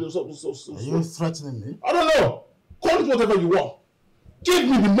me Are you threatening me? I don't know. Call it whatever you want. Give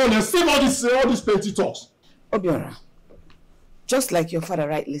me the money and save all these petty talks. Obiora, just like your father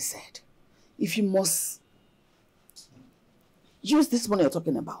rightly said, if you must use this money you're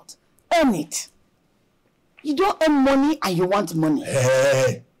talking about, earn it. You don't earn money and you want money.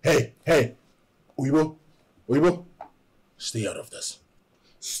 Hey. Oyibo, stay out of this.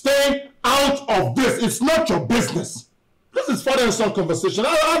 Stay out of this. It's not your business. This is father and son conversation.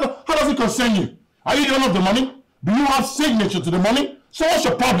 How does it concern you? Are you the owner of the money? Do you have signature to the money? So what's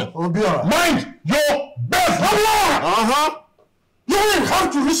your problem? Obiora. Mind your business. You don't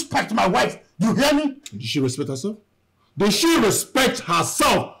have to respect my wife. You hear me? Did she respect herself? Does she respect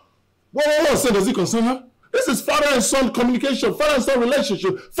herself? What does it concern her? This is father and son communication, father and son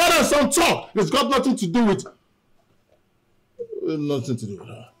relationship, father and son talk. It's got nothing to do with... Nothing to do with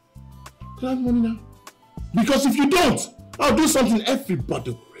her. Can I have money now? Because if you don't, I'll do something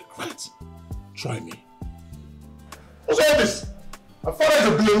everybody will regret. Try me. What's all this? My father is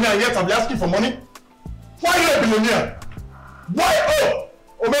a billionaire, yet I'll be asking for money? Why are you a billionaire? Why? Oh,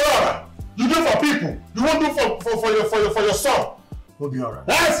 Obiora, you do for people. You won't do for your son. Obiora.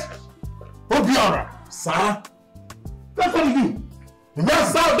 Yes. Obiora. Sir. That's what you do.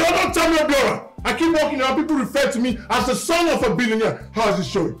 Yes, sir. Don't tell me Obiora. I keep walking around. People refer to me as the son of a billionaire. How is it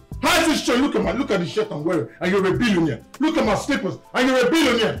showing? How is it showing? Look at the shirt I'm wearing, and you're a billionaire. Look at my slippers, and you're a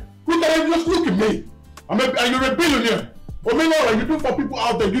billionaire. Look at it. Just look at me. And you're a billionaire. Obiora, you do for people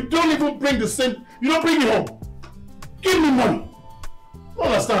out there. You don't even bring the same. You don't bring it home. Give me money. You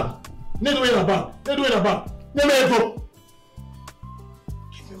understand? Give me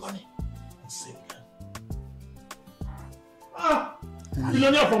money. And save again.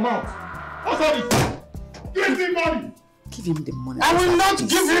 Billionaire from out. What's all this? Give me money. Give him the money. I will not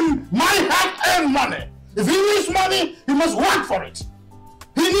give him my hard-earned money. If he needs money, he must work for it.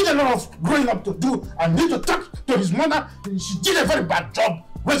 He needs a lot of growing up to do and need to talk to his mother. She did a very bad job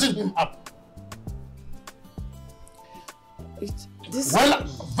raising him up. Well,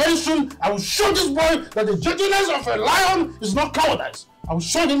 very soon I will show this boy that the gentleness of a lion is not cowardice. I will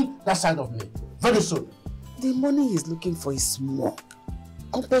show him that side of me very soon. The money he's looking for is small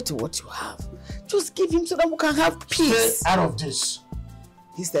compared to what you have. Just give him so that we can have peace. Stay out of this.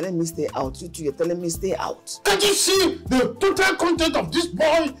 He's telling me stay out. You two, you're telling me stay out. Can't you see the total content of this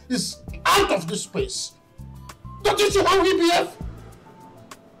boy is out of this space? Don't you see how he behaves?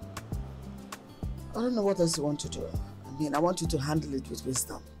 I don't know what else you want to do. I mean, I want you to handle it with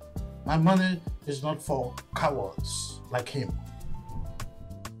wisdom. My money is not for cowards like him.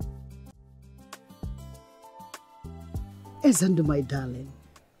 Ezendo, my darling,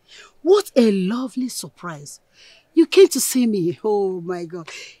 what a lovely surprise. You came to see me. Oh my God.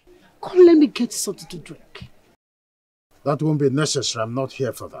 Come, let me get you something to drink. That won't be necessary. I'm not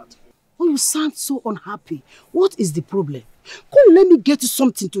here for that. Oh, you sound so unhappy. What is the problem? Come, let me get you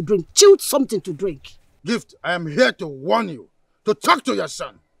something to drink. Chilled something to drink. Gift, I am here to warn you, to talk to your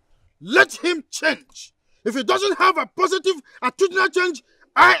son. Let him change. If he doesn't have a positive attitudinal change,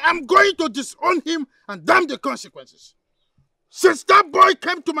 I am going to disown him and damn the consequences. Since that boy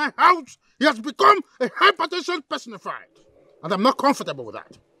came to my house, he has become a hypertension personified. And I'm not comfortable with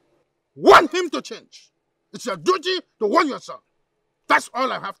that. Warn him to change. It's your duty to warn your son. That's all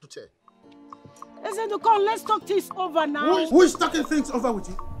I have to say. Ezendo, come, let's talk things over now. Who is talking things over with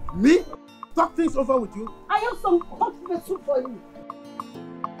you? Me? Talk things over with you? I have some hot soup for you.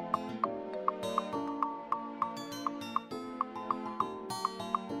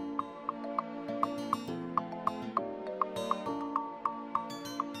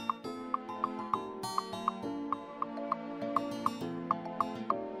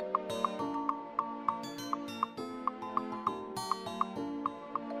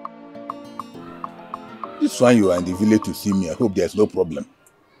 This one you are in the village to see me. I hope there's no problem.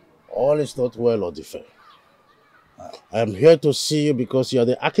 All is not well, Odife. I am here to see you because you are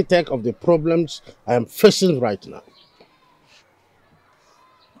the architect of the problems I am facing right now.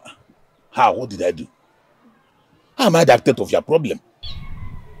 How? What did I do? How am I the architect of your problem?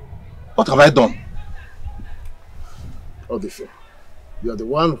 What have I done? Odife, you are the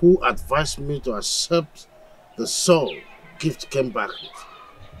one who advised me to accept the soul Gift came back with.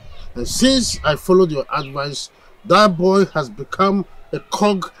 And since I followed your advice, that boy has become a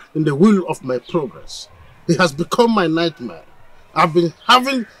cog in the wheel of my progress. He has become my nightmare. I've been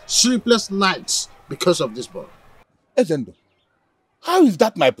having sleepless nights because of this boy. Ezendo, how is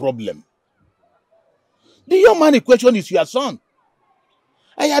that my problem? The young man in question is your son.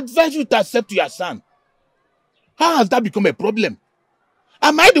 I advise you to accept your son. How has that become a problem?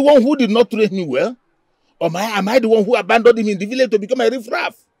 Am I the one who did not train him well? Or am I the one who abandoned him in the village to become a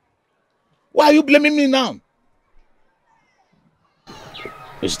riffraff? Why are you blaming me now?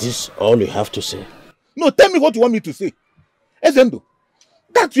 Is this all you have to say? No, tell me what you want me to say. Ezendo,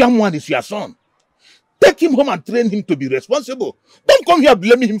 that young man is your son. Take him home and train him to be responsible. Don't come here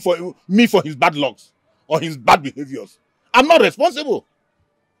blaming him for me for his bad luck or his bad behaviors. I'm not responsible.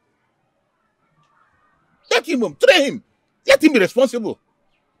 Take him home, train him. Let him be responsible.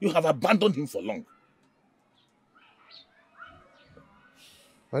 You have abandoned him for long.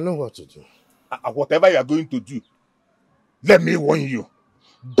 I know what to do. Whatever you are going to do, let me warn you.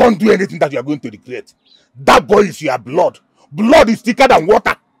 Don't do anything that you are going to regret. That boy is your blood. Blood is thicker than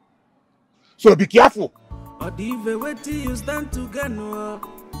water. So be careful. You stand to get no.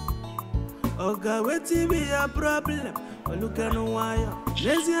 Okay, wait be a problem. Look at no wire.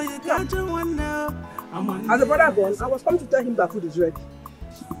 You can't one now. As the brother gone, I was coming to tell him that food is ready.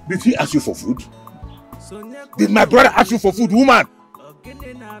 Did he ask you for food? Did my brother ask you for food, woman?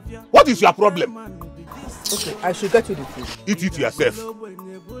 What is your problem? Okay, I should get you the food. Eat it yourself.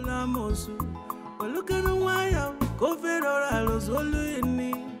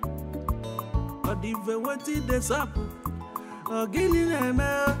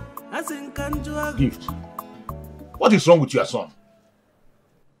 Gift. What is wrong with your son?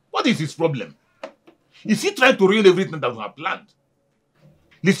 What is his problem? Is he trying to ruin everything that we have planned?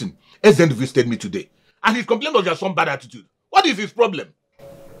 Listen, Ezend visited me today and he complained of your son's bad attitude. What is his problem?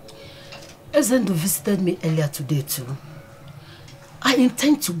 Ezend visited me earlier today too. I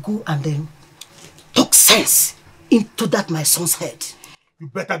intend to go and then talk sense into that my son's head. You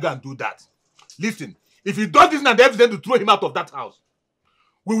better go and do that. Listen, if he does this and they to throw him out of that house,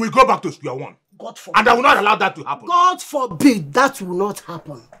 we will go back to square one. God forbid. And I will not allow that to happen. God forbid that will not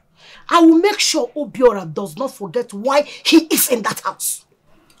happen. I will make sure Obiora does not forget why he is in that house.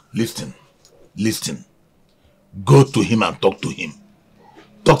 Listen. Go to him and talk to him.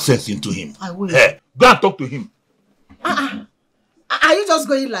 Talk sense into him. I will. Hey, go and talk to him. Are you just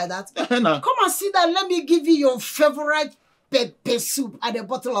going like that? No. Come and sit down. Let me give you your favorite pepper soup and a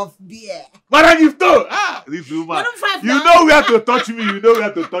bottle of beer. This woman. You know where to touch me. You know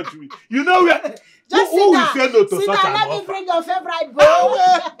where to touch me. You know where. Just who will say no to sit such down. an Let me offer? bring your favorite bowl.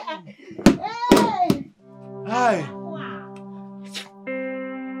 Hey. Hi.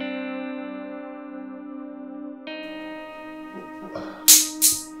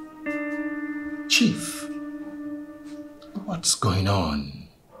 Chief, what's going on?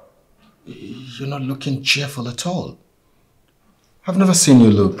 You're not looking cheerful at all. I've never seen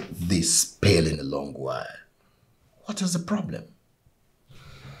you look this pale in a long while. What is the problem?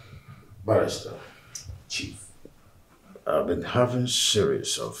 Barrister, Chief. I've been having a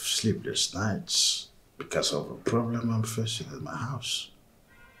series of sleepless nights because of a problem I'm facing in my house.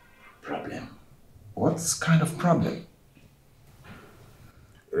 Problem? What kind of problem?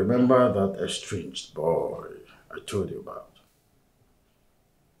 Remember that estranged boy I told you about?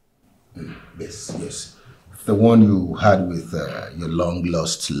 Yes. The one you had with your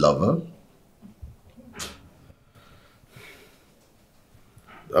long-lost lover?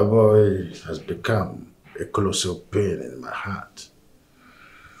 That boy has become a colossal pain in my heart.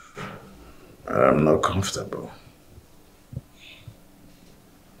 I'm not comfortable.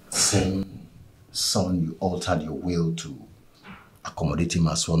 Same son you altered your will to accommodate him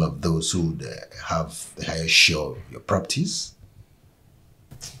as one of those who have the highest share of your properties?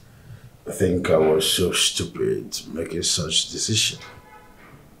 I think I was so stupid making such decision.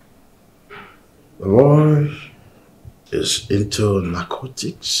 The boy is into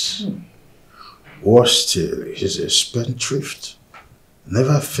narcotics. Worse still, he's a spendthrift.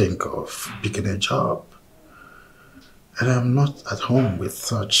 Never think of picking a job. And I'm not at home with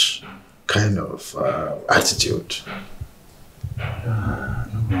such kind of attitude.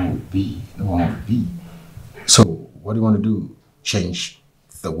 No one would be. So, what do you want to do? Change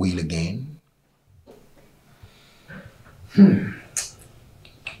the will again?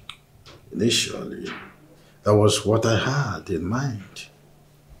 Initially, that was what I had in mind.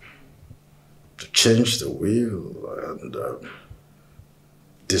 To change the will and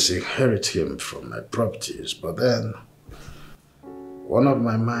disinherit him from my properties. But then, one of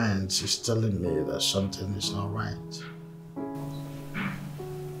my minds is telling me that something is not right.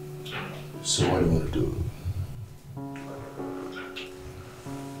 So what do you want to do?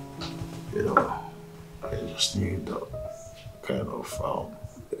 You know, I just need a kind of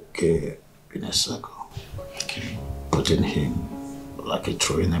care in a circle. Okay. Putting him like a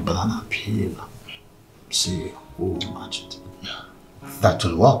throwing a banana peel. See who will match it. That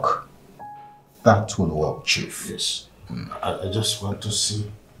will work. That will work, Chief. Yes. I just want to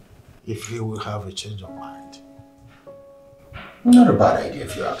see if he will have a change of mind. Not a bad idea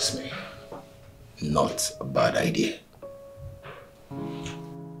if you ask me. Not a bad idea.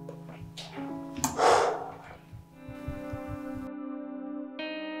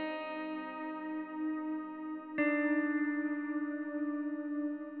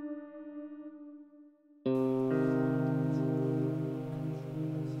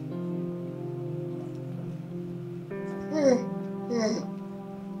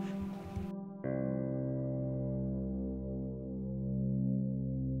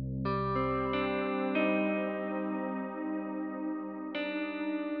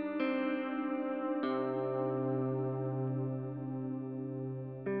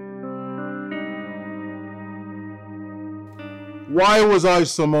 Why was I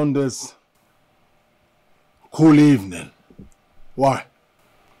summoned this cool evening? Why?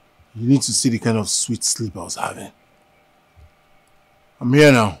 You need to see the kind of sweet sleep I was having. I'm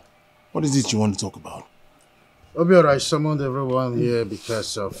here now. What is it you want to talk about? Obiora, I summoned everyone here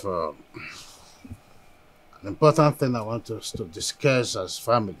because of an important thing I want us to discuss as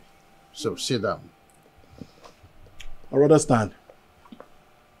family. So sit down. I'd rather stand.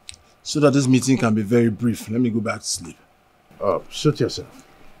 So that this meeting can be very brief. Let me go back to sleep. Suit yourself.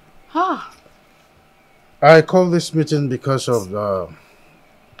 Ah. I call this meeting because of the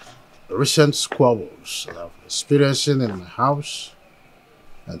recent squabbles that I'm experiencing in my house.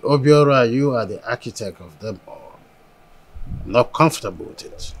 And Obiora, you are the architect of them all. I'm not comfortable with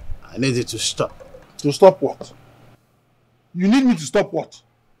it. I need it to stop. To stop what? You need me to stop what?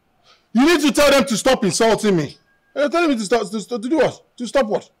 You need to tell them to stop insulting me. You're telling me to do what? To stop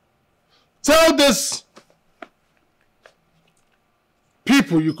what? Tell this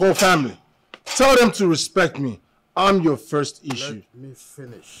people you call family. Tell them to respect me. I'm your first issue. Let me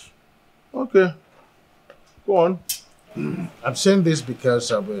finish. Okay. Go on. I'm saying this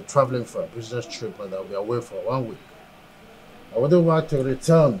because we're traveling for a business trip and I'll be away for 1 week. I wouldn't want to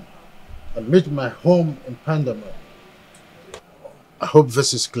return and meet my home in Pandemon. I hope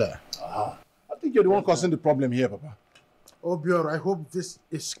this is clear. I think you're the one causing the problem here, Papa. Obiora, I hope this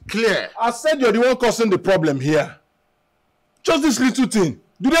is clear. I said you're the one causing the problem here. Just this little thing.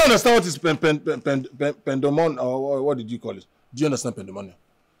 Do they understand what is pandemonium, or what did you call it? Do you understand pandemonium?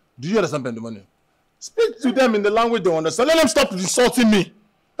 Do you understand pandemonium? Speak to them in the language they understand. Let them stop insulting me.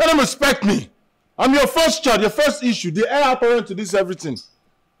 Let them respect me. I'm your first child, your first issue. The heir apparent to this everything.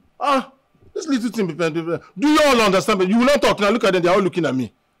 This little thing. Do you all understand? But you will not talk. Now look at them. They are all looking at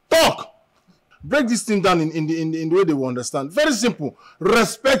me. Talk. Break this thing down in the way they will understand. Very simple.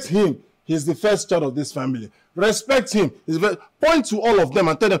 Respect him. He's the first child of this family. Respect him. Point to all of them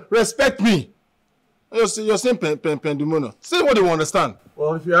and tell them, respect me. You're saying pandemonium. Say what they will understand.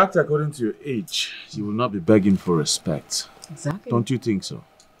 Well, if you act according to your age, you will not be begging for respect. Exactly. Don't you think so?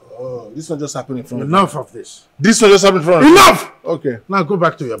 Oh, this one just happened in front of Enough of this. This one just happened in front of Enough! Okay. Now go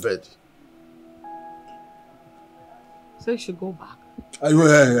back to your bed. So you should go back.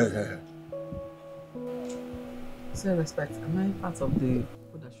 Yeah. Say respect. Am I part of the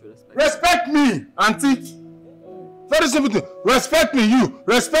people that should respect? Respect me, auntie. Very simple thing. Respect me, you.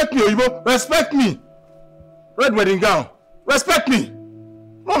 Respect me, Oyibo. Respect me. Red wedding gown. Respect me.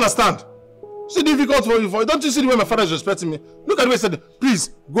 Don't understand. It's difficult for you. Don't you see the way my father is respecting me? Look at the way he said, please,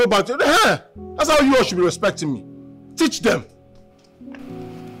 go back to the hair. That's how you all should be respecting me. Teach them.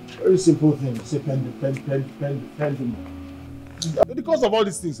 Very simple thing. Say pen. Because of all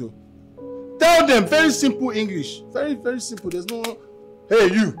these things, though. Tell them very simple English. Very, very simple. There's no,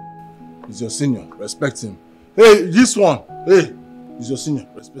 hey, you. He's your senior. Respect him. Hey, this one. Hey, he's your senior.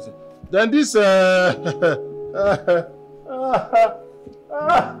 Respect him. Then this, tell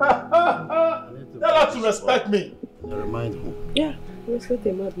her to respect me. Remind him. Yeah, respect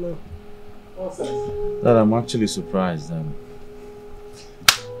a madman. That I'm actually surprised.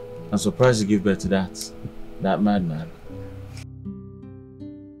 I'm surprised you give birth to that madman.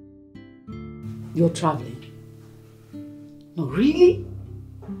 You're traveling? No, really?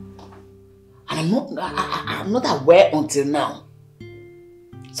 And I'm not aware until now.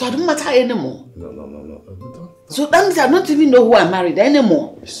 So I don't matter anymore. No. Don't. So that means I don't even know who I married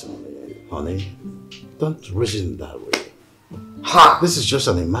anymore. Listen, honey, don't reason that way. Ha! This is just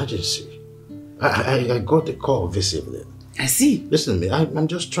an emergency. I got a call this evening. I see. Listen to me, I'm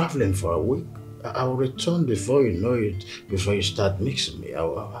just traveling for a week. I'll return before you know it, before you start mixing me.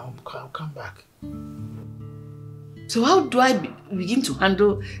 I'll come back. So how do I begin to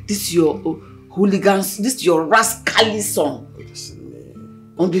handle this your hooligans, this your rascally son? Listen to me.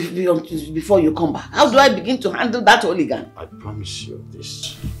 Before you come back. How do I begin to handle that hooligan? I promise you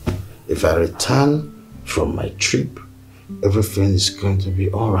this. If I return from my trip everything is going to be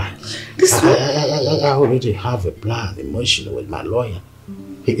all right. I already have a plan, emotional with my lawyer.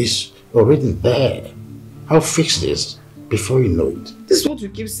 He is already there. I'll fix this before you know it. This is what you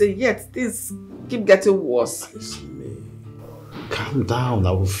keep saying, yet things keep getting worse. Listen, me. Calm down,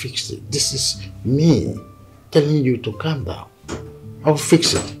 I will fix it. This is me telling you to calm down. I'll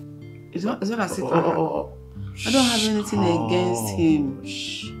fix it. It's not as if I don't have anything against him.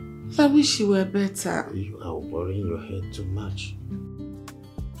 I wish you were better. You are worrying your head too much.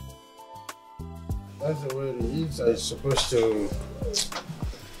 That's the way it is. I'm supposed to...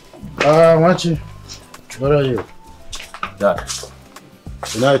 Machi, where are you? Dad.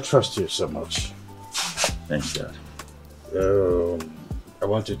 You know I trust you so much. Thanks, Dad. I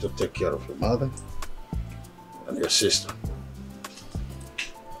want you to take care of your mother and your sister.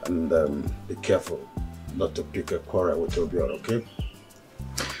 And be careful not to pick a quarrel with Obiora, okay?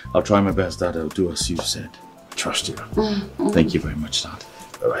 I'll try my best, Dad. I'll do as you said. Trust you. Thank you very much, Dad.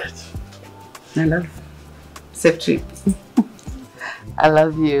 All right. I love you. Safe trip. I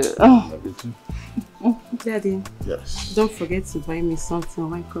love you. Love you too. Daddy. Yes. Don't forget to buy me something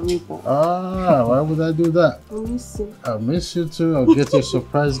when coming home. Why would I do that? I miss you. I'll miss you too. I'll get you a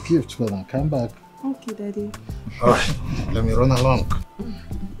surprise gift when I come back. Okay, Daddy. All right. Let me run along.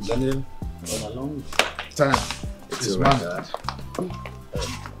 Daniel, run along. Time. It's all right, Dad.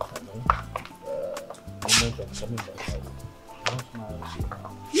 Moment I'm coming back. I will smile.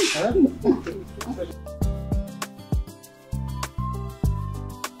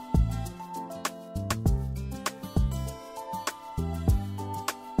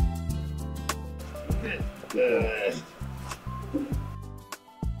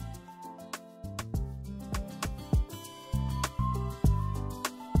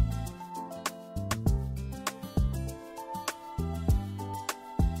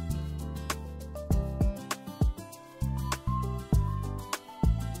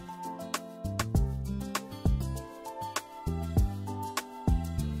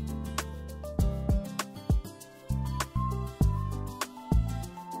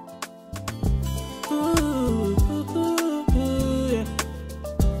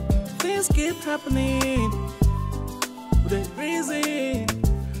 Happening with a reason.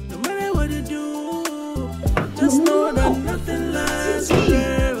 No matter what you do, just know that nothing lasts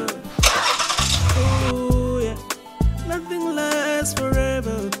forever. Oh yeah, nothing lasts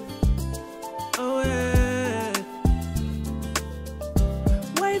forever. Oh yeah.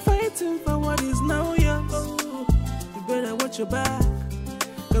 Why fighting for what is now yours? You better watch your back,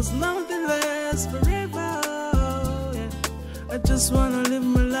 cause nothing lasts forever. Oh, yeah. I just wanna live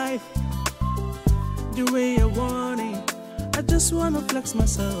my life the way I want it. I just wanna flex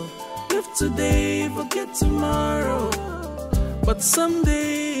myself. Live today, forget tomorrow. But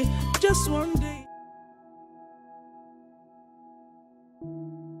someday, just one day.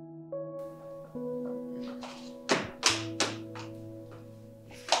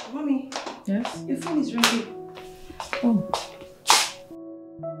 Mommy. Yes? Your phone is ready. Oh.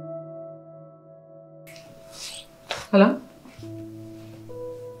 Hello?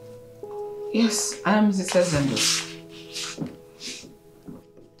 Yes, I am Mrs. Zendo.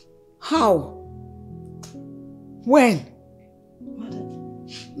 How? When?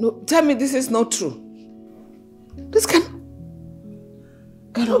 No, tell me this is not true. This cannot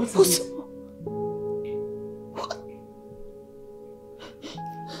be possible. What?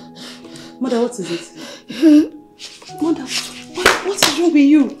 Mother, what is it? Mother, what is wrong with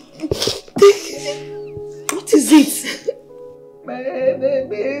you? What is it? My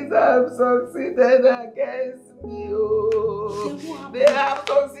enemies have succeeded against me, oh. They have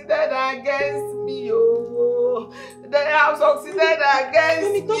succeeded against me, oh. They have succeeded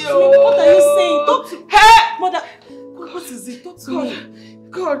against me, oh. What are you saying? Talk to me. Hey! Mother, what is it? Talk to me.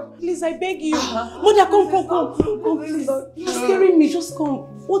 God. Please, I beg you. Mother, come, please. You're scaring me. Just come.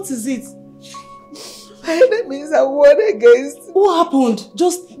 What is it? My enemies have won against me. What happened?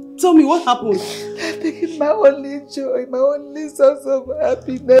 Just tell me what happened. They've taken my only joy, my only source of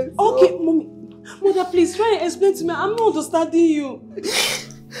happiness. Okay, Mommy. Mother, please try and explain to me. I'm not understanding you.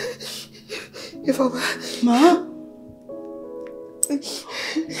 Ma?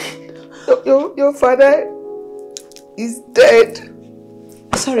 Your father is dead.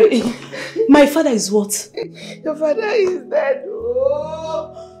 Sorry, my father is what? Your father is dead.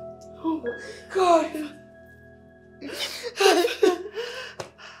 Oh God.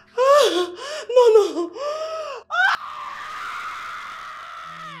 No.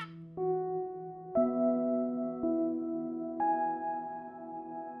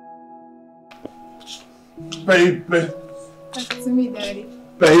 Baby. Talk to me, Daddy.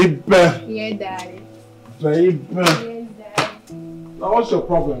 Baby. Yeah, Daddy. Baby. Yes, Daddy. Now what's your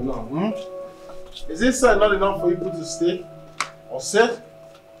problem now? Is this side not enough for people to stay or sit?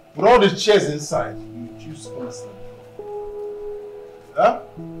 With all the chairs inside, you choose to come and sleep. Huh?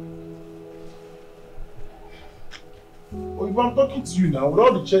 Well, if I'm talking to you now, with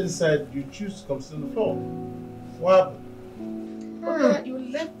all the chairs inside, you choose to come sit on the floor. What happened? You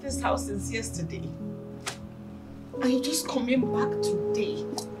left this house since yesterday. And you're just coming back today.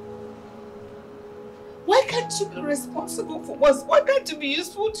 Why can't you be responsible for once? Why can't you be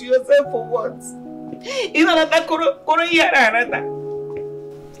useful to yourself for once?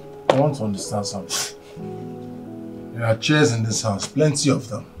 I want to understand something. There are chairs in this house, plenty of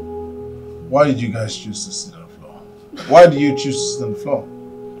them. Why did you guys choose to sit on the floor? Why do you choose to sit on the floor?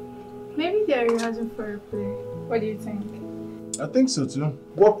 Maybe they are rehearsing for a play. What do you think? I think so too.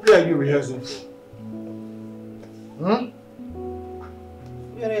 What play are you rehearsing for?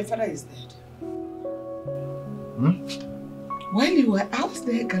 Your father is dead. Hmm? While you were out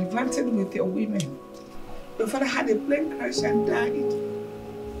there gallivanting with your women, your father had a plane crash and died.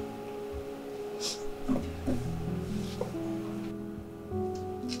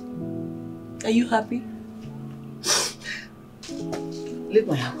 Are you happy? Leave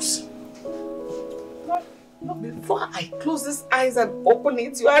my house. No, before I close these eyes and open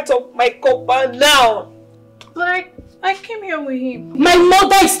it, you're out of my compound now. Like, I came here with him. My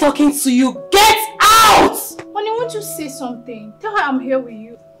mother is talking to you. Get out! Honey, won't you say something? Tell her I'm here with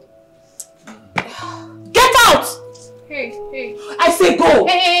you. Get out! Hey. I say go!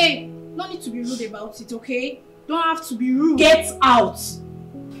 Hey. No need to be rude about it, okay? Don't have to be rude. Get out!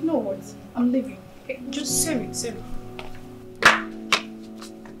 You know what? I'm leaving. Okay, just serve it.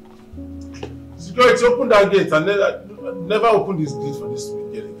 Security, open that gate and never open this gate for this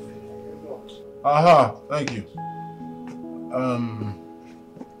gate again. Aha, thank you.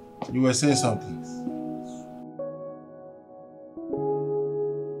 You were saying something.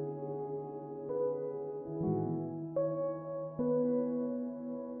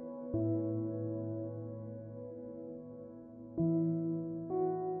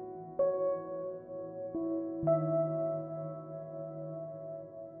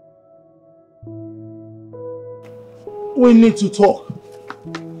 We need to talk.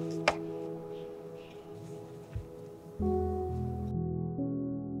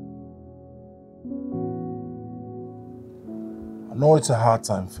 I know it's a hard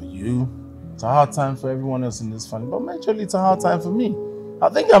time for you. It's a hard time for everyone else in this family, but majorly it's a hard time for me. I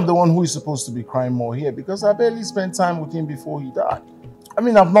think I'm the one who is supposed to be crying more here because I barely spent time with him before he died. I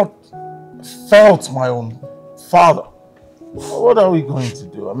mean, I've not felt my own father. What are we going to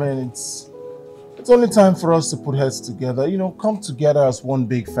do? I mean, it's only time for us to put heads together, you know, come together as one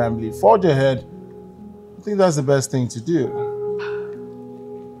big family, forge ahead. I think that's the best thing to do.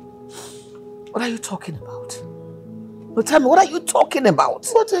 What are you talking about? No, tell me, what are you talking about?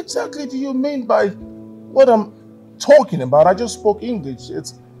 What exactly do you mean by what I'm talking about? I just spoke English.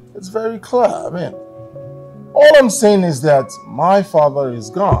 It's very clear. I mean, all I'm saying is that my father is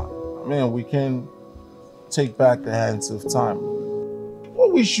gone. I mean, we can take back the hands of time.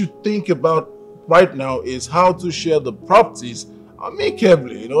 What we should think about right now is how to share the properties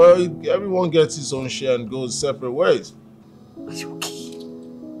amicably. You know, everyone gets his own share and goes separate ways. Are you okay?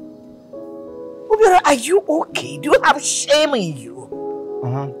 Obiora, are you okay? Do you have shame in you?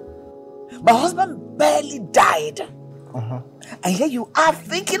 My husband barely died. And here you are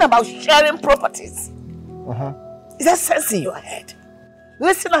thinking about sharing properties. Is that sense in your head?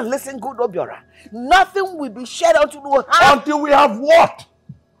 Listen and listen good, Obiora. Nothing will be shared until we have... Until we have what?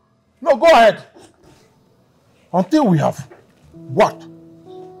 No, go ahead. Until we have what?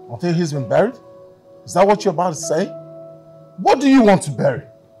 Until he's been buried? Is that what you're about to say? What do you want to bury?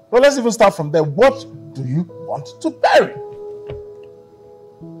 Well, let's even start from there. What do you want to bury?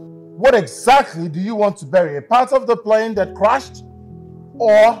 What exactly do you want to bury? A part of the plane that crashed?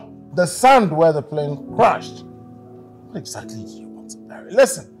 Or the sand where the plane crashed? What exactly do you want to bury?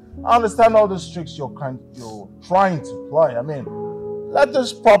 Listen, I understand all the tricks you're trying to play. I mean, let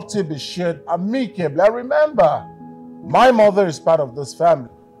this property be shared amicably. And remember, my mother is part of this family.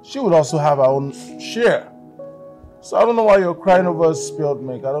 She would also have her own share. So I don't know why you're crying over spilled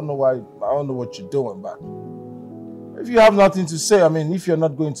milk. I don't know what you're doing, but if you have nothing to say, I mean, if you're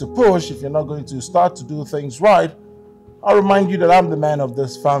not going to push, if you're not going to start to do things right, I'll remind you that I'm the man of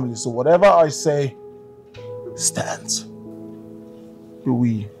this family. So whatever I say stands. Do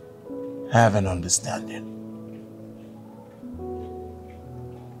we have an understanding?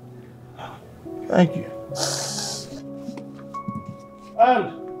 Thank you.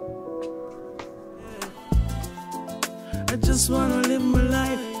 And I just wanna live my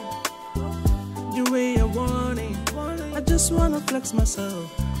life the way I want it. I just just wanna flex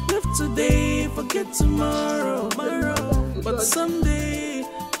myself. Live today, forget tomorrow. But someday,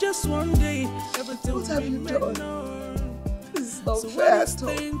 just one day, everything will be made known. This is not So fair. what is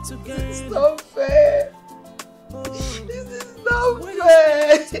pain to gain? This is not fair. This is not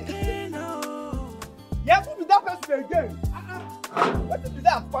fair. Yeah, who did that person again? What did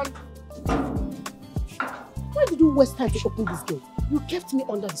that fun? Why did you waste time to open this gate? You kept me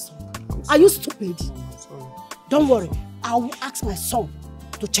under the sun. Are you stupid? Sorry. Don't worry. I will ask my son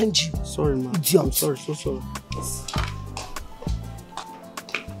to change you. Sorry, ma. Idiot. I'm sorry, so sorry.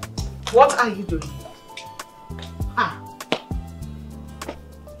 What are you doing?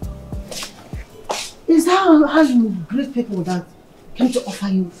 Is that how you greet people that came to offer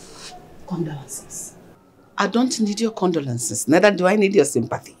you condolences? I don't need your condolences. Neither do I need your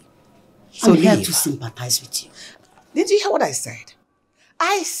sympathy. So I'm here leave. to sympathize with you. Did you hear what I said?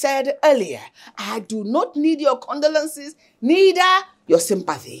 I said earlier, I do not need your condolences, neither your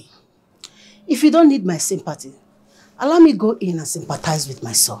sympathy. If you don't need my sympathy, allow me go in and sympathize with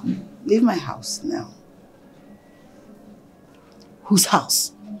my son. Leave my house now. Whose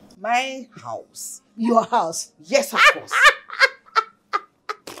house? My house. Your house? Yes, of course.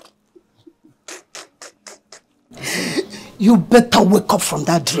 You better wake up from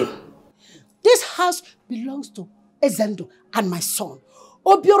that dream. This house belongs to Ezendo and my son.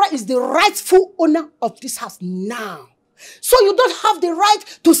 Obiora is the rightful owner of this house now. So you don't have the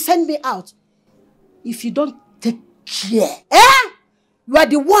right to send me out. If you don't take care, you are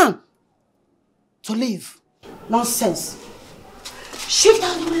the one to leave. Nonsense. Shift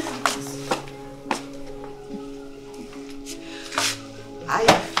out the way.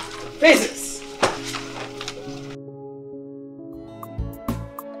 Faces.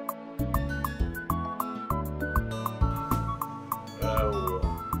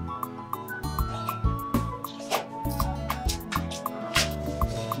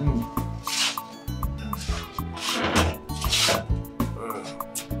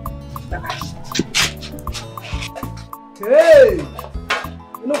 Hey!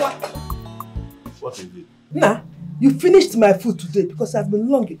 You know what? What is it? Nah, you finished my food today because I've been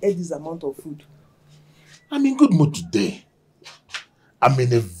long you ate this amount of food. I'm in good mood today. I'm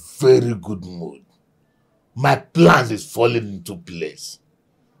in a very good mood. My plans is falling into place.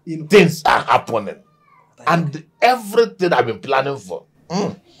 Things are happening. And everything I've been planning for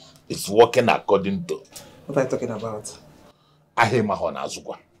is working according to. What are you talking about? Ahimahona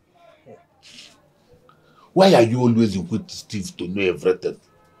Azukwa. Why are you always inquisitive to know everything?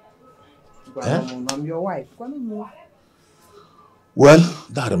 I'm your wife. Well,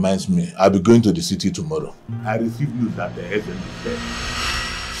 that reminds me. I'll be going to the city tomorrow. I received news that the husband is dead.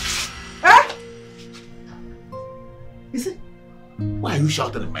 Is it? Why are you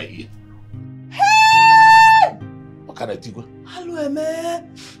shouting in my ear? Hey! What can I do? Hello,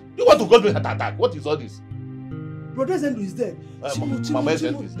 man. You want to call me a heart attack? What is all this? Brother Zendo is dead. Mama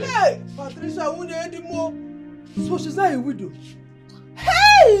Zendo is dead. Hey! Patricia, who need him more? So she's not a widow.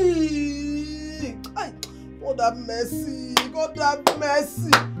 Hey! God have mercy. God have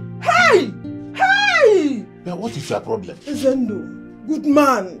mercy. Hey! Hey! Yeah, what is your problem? Zendo. Good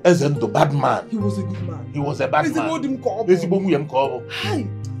man. Ezendo, bad man. He was a good man. He was a bad man.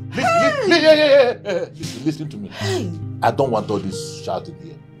 Hey! Listen to me. Hey. I don't want all this shouting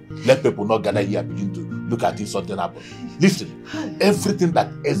here. Let people not gather here and begin to look at if something happened. Listen, everything that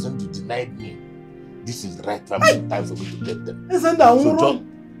Ezendo denied me, this is the right time for me to get them. Ezendo,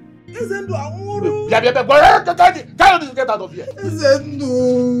 Ezendo, get out of here.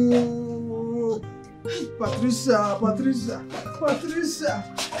 Ezendo. Patricia.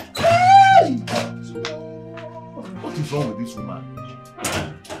 Hey! What is wrong with this woman?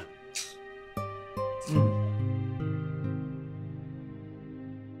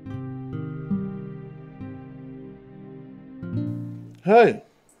 Hey,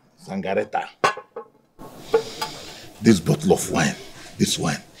 Sangareta. This bottle of wine, this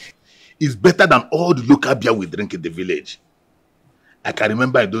wine, is better than all the local beer we drink in the village. I can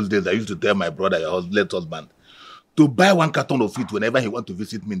remember in those days I used to tell my brother, your late husband, to buy 1 carton of it whenever he wanted to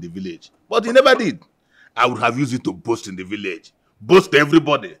visit me in the village. But he never did. I would have used it to boast in the village. Boast to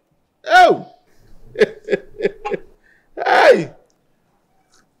everybody. Oh! Hey!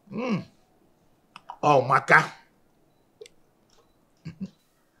 Oh, Maka.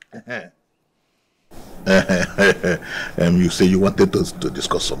 You say you wanted to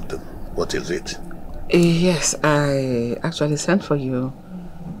discuss something. What is it? Yes, I actually sent for you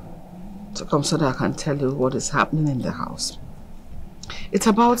to come so that I can tell you what is happening in the house. It's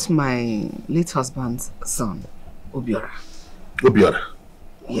about my late husband's son, Obiora. Obiora?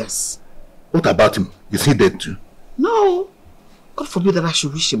 Yes. What about him? Is he dead too? No. God forbid that I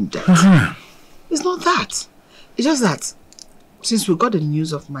should wish him death. It's not that. It's just that since we got the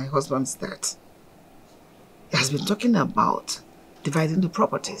news of my husband's death, he has been talking about dividing the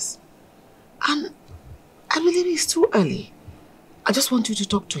properties. And I believe it's too early. I just want you to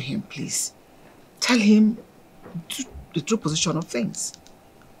talk to him, please. Tell him the true position of things.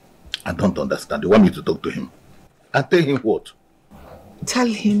 I don't understand. You want me to talk to him? And tell him what? Tell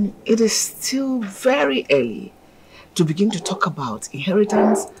him it is still very early to begin to talk about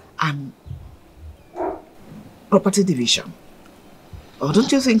inheritance and property division. Or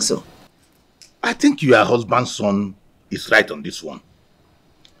don't you think so? I think your husband's son is right on this one.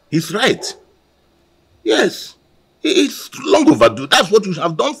 He's right. Yes. It's long overdue. That's what you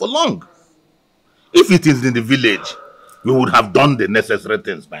have done for long. If it is in the village, we would have done the necessary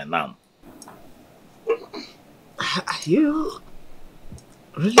things by now. Are you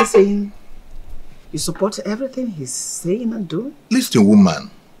really saying you support everything he's saying and doing? Listen,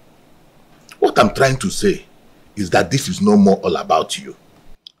 woman. What I'm trying to say is that this is no more all about you.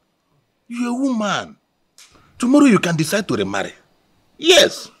 You're a woman. Tomorrow you can decide to remarry.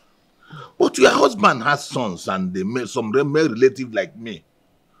 Yes. But your husband has sons and some male relative like me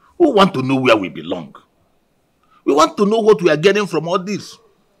who want to know where we belong. We want to know what we are getting from all this.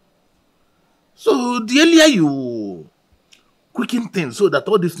 So the earlier you quicken things so that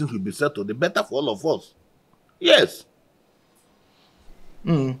all these things will be settled, the better for all of us. Yes.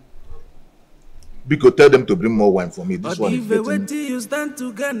 Because tell them to bring more wine for me. This one is getting... you stand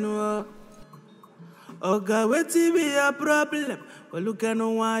to get no. Oga, wetin be your problem? Go look at no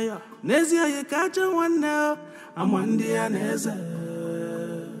wire. Nezia, you catch one now. I'm one day and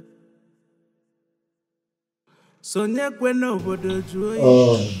Sonia Queno,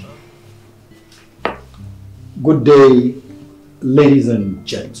 good day, ladies and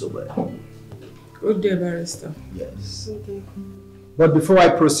gentlemen. Good day, barrister. Yes. But before I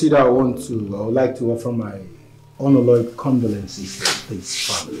proceed, I would like to offer my unalloyed condolences to this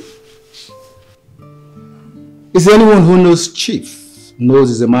family. Is there anyone who knows Chief, knows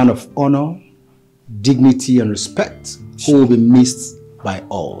he's a man of honor, dignity and respect, who will be missed by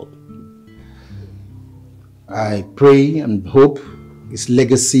all? I pray and hope his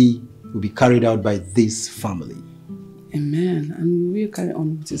legacy will be carried out by this family. Amen. And we will carry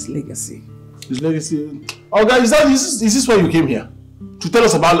on with his legacy. His legacy? Oh, guys, is this why you came here? To tell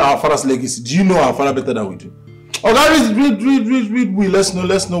us about our father's legacy? Do you know our father better than we do? Oh, guys, read.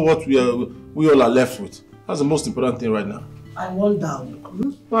 Let's know what we all are left with. That's the most important thing right now. I wonder.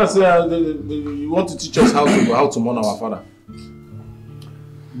 You want to teach us how to mourn our father?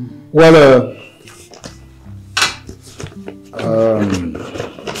 Well,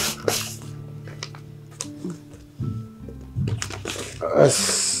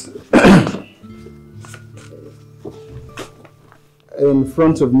 in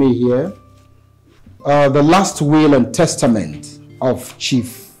front of me here, the last will and testament of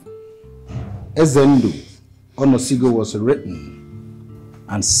Chief Ezendu Onosigo was written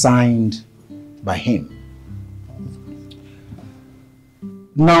and signed by him.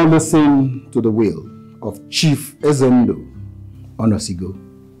 Now listen to the will of Chief Ezendu Onosigo.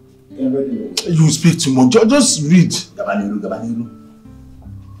 You speak too much. Just read.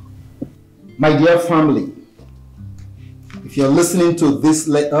 My dear family, if you're listening to this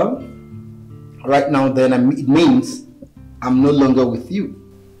letter right now, then it means I'm no longer with you.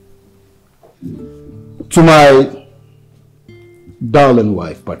 To my darling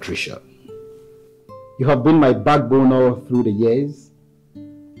wife, Patricia, you have been my backbone all through the years,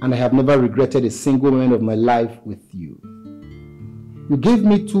 and I have never regretted a single moment of my life with you. You gave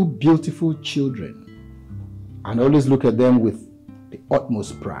me two beautiful children, and I always look at them with the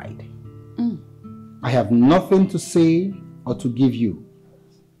utmost pride. I have nothing to say or to give you,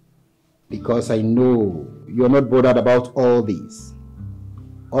 because I know you are not bothered about all these.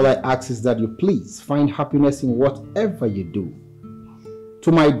 All I ask is that you please find happiness in whatever you do.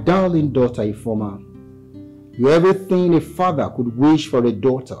 To my darling daughter, Ifoma, you're everything a father could wish for a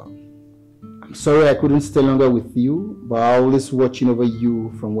daughter. I'm sorry I couldn't stay longer with you, but I'm always watching over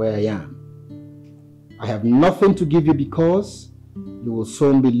you from where I am. I have nothing to give you because you will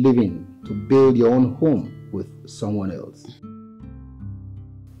soon be leaving to build your own home with someone else.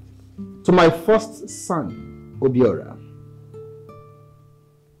 To my first son, Obiora,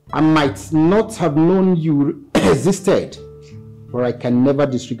 I might not have known you existed, but I can never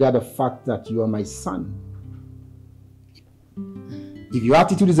disregard the fact that you are my son. If your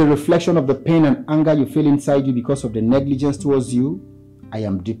attitude is a reflection of the pain and anger you feel inside you because of the negligence towards you, I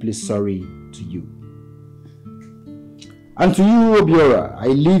am deeply sorry to you. And to you, Obiora, I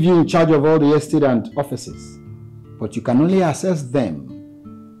leave you in charge of all the estate and offices. But you can only assess them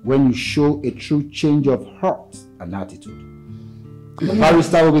when you show a true change of heart and attitude. The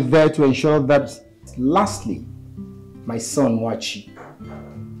barrister will be there to ensure that. Lastly, my son Wachi,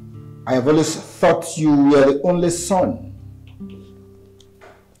 I have always thought you were the only son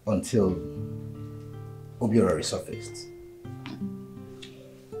until Obiora resurfaced.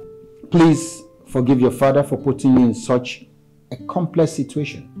 Please forgive your father for putting you in such a complex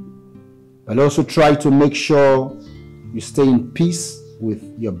situation, but also try to make sure you stay in peace with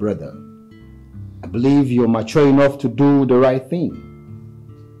your brother. I believe you're mature enough to do the right thing.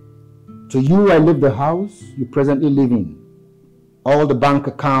 To you, I leave the house you presently live in, all the bank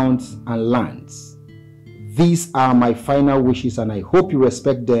accounts and lands. These are my final wishes and I hope you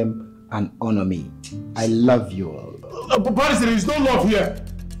respect them and honor me. I love you all. But there is no love here.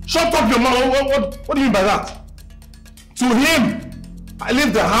 Shut up your mouth. What do you mean by that? To him, I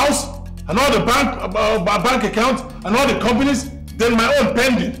leave the house and all the bank accounts and all the companies, then my own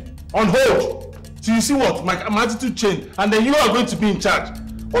pending, on hold. So you see what? My attitude changed and then you are going to be in charge.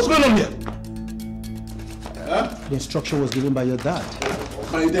 What's going on here? The instruction was given by your dad.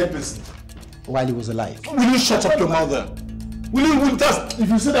 My dead person. While he was alive. Will you shut up your mouth there? If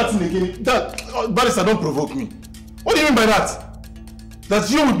you say that thing again, barrister, don't provoke me. What do you mean by that? That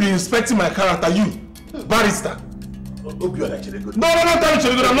you will be inspecting my character, you, barrister. Hope you are actually good. No, I'm not done.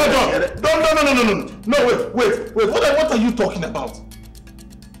 No, wait. What are you talking about?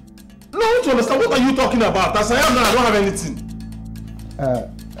 No, I want to understand. What are you talking about? As I am now, I don't have anything.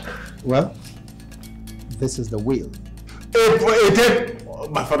 Well, this is the will.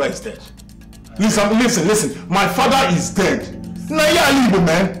 My father is dead. Listen. My father is dead. Naija,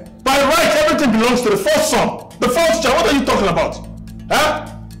 man. By right, everything belongs to the first son. The first child. What are you talking about? Huh?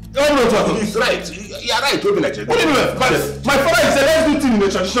 He's right. You are right. What do you mean? My father is dead. Let's do things in the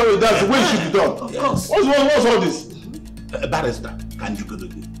traditional way. That's the way it should be done. Of course. What's all this? Barrister, can you go to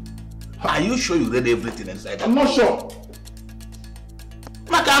me? Are you sure you read everything inside? I'm not sure.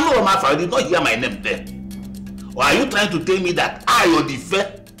 I know my father did not hear my name there. Or are you trying to tell me that I, Odife,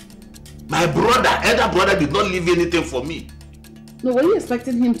 my elder brother, did not leave anything for me? No, were you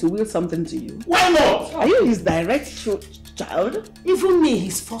expecting him to will something to you? Why not? Are you his direct child? Even me,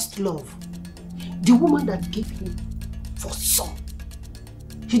 his first love. The woman that gave him first son.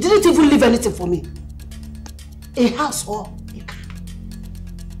 He didn't even leave anything for me. A house or a car.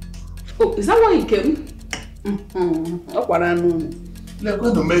 Oh, is that why he came? They're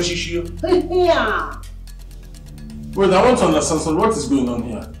going to make you. Yeah. Wait, I want to understand, so what is going on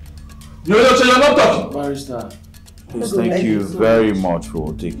here? You're not talking. Barrister, please thank you very much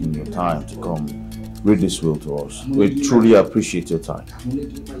for taking your time to come read this will to us. We truly appreciate your time.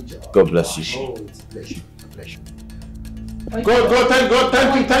 God bless you. Oh, it's a pleasure. Thank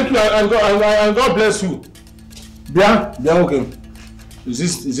you, and God bless you. Yeah, okay. Is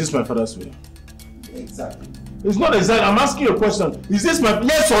this my father's will? Exactly. It's not exactly. I'm asking you a question. Is this my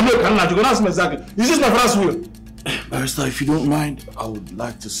yes or no? You're gonna ask me exactly. Is this my father's will? Barrister, if you don't mind, I would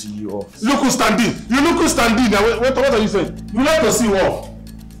like to see you off. Look who's standing. You look who's standing. Now, what are you saying? You like to see you off.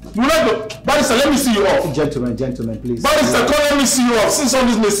 You like to... Barrister, let me see you off. Gentlemen, please. Barrister, come let me see you off. Since all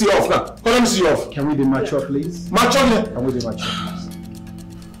this may see you off now. Come let me see you off. Can we be mature, please? Mature? Can we be mature,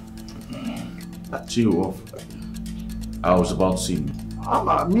 please? See you off. I was about to see you. I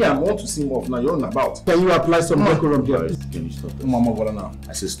want to see him off now. You're on about. Can you apply some decorum here? Can you stop this? Now.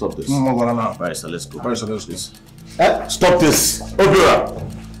 I said stop this. Now. Barrister, let's go. Barrister, let's go. Stop this. Obiora,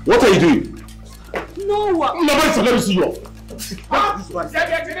 what are you doing? No. Barrister, let me see you off. I don't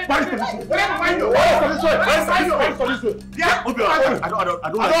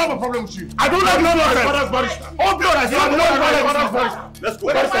have a problem with you. I don't have no nonsense. Let's go.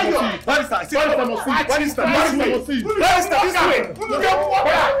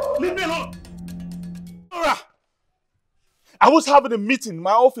 Leave me alone. I was having a meeting in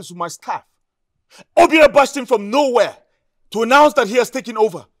my office with my staff. Obiora burst in from nowhere to announce that he has taken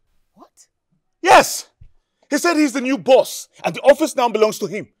over. What? Yes. He said he's the new boss and the office now belongs to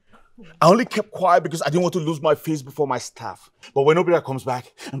him. I only kept quiet because I didn't want to lose my face before my staff. But when Obiora comes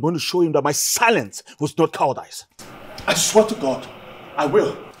back, I'm going to show him that my silence was not cowardice. I swear to God, I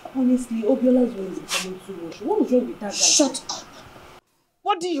will. Honestly, Obiola's will is becoming too much. What was wrong with that guy? Shut up.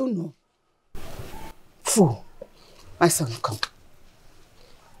 What do you know? Fool. My son, come.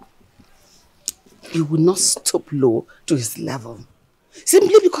 You will not stoop low to his level.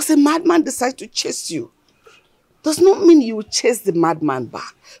 Simply because a madman decides to chase you does not mean you will chase the madman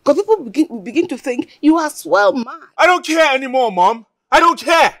back. Because people will begin to think you are swell mad. I don't care anymore, Mom. I don't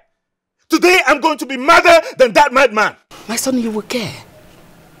care. Today I'm going to be madder than that madman. My son, you will care.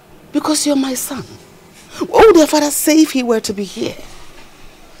 Because you're my son. What would your father say if he were to be here?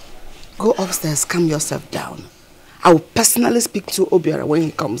 Go upstairs, calm yourself down. I will personally speak to Obiora when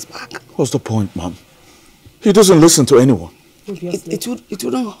he comes back. What's the point, Mom? He doesn't listen to anyone. It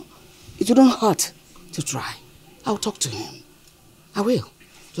wouldn't hurt to try. I'll talk to him. I will.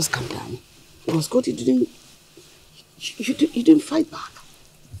 Just calm down. It was good. You didn't fight back.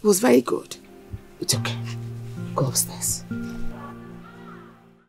 It was very good. It's okay. Go upstairs.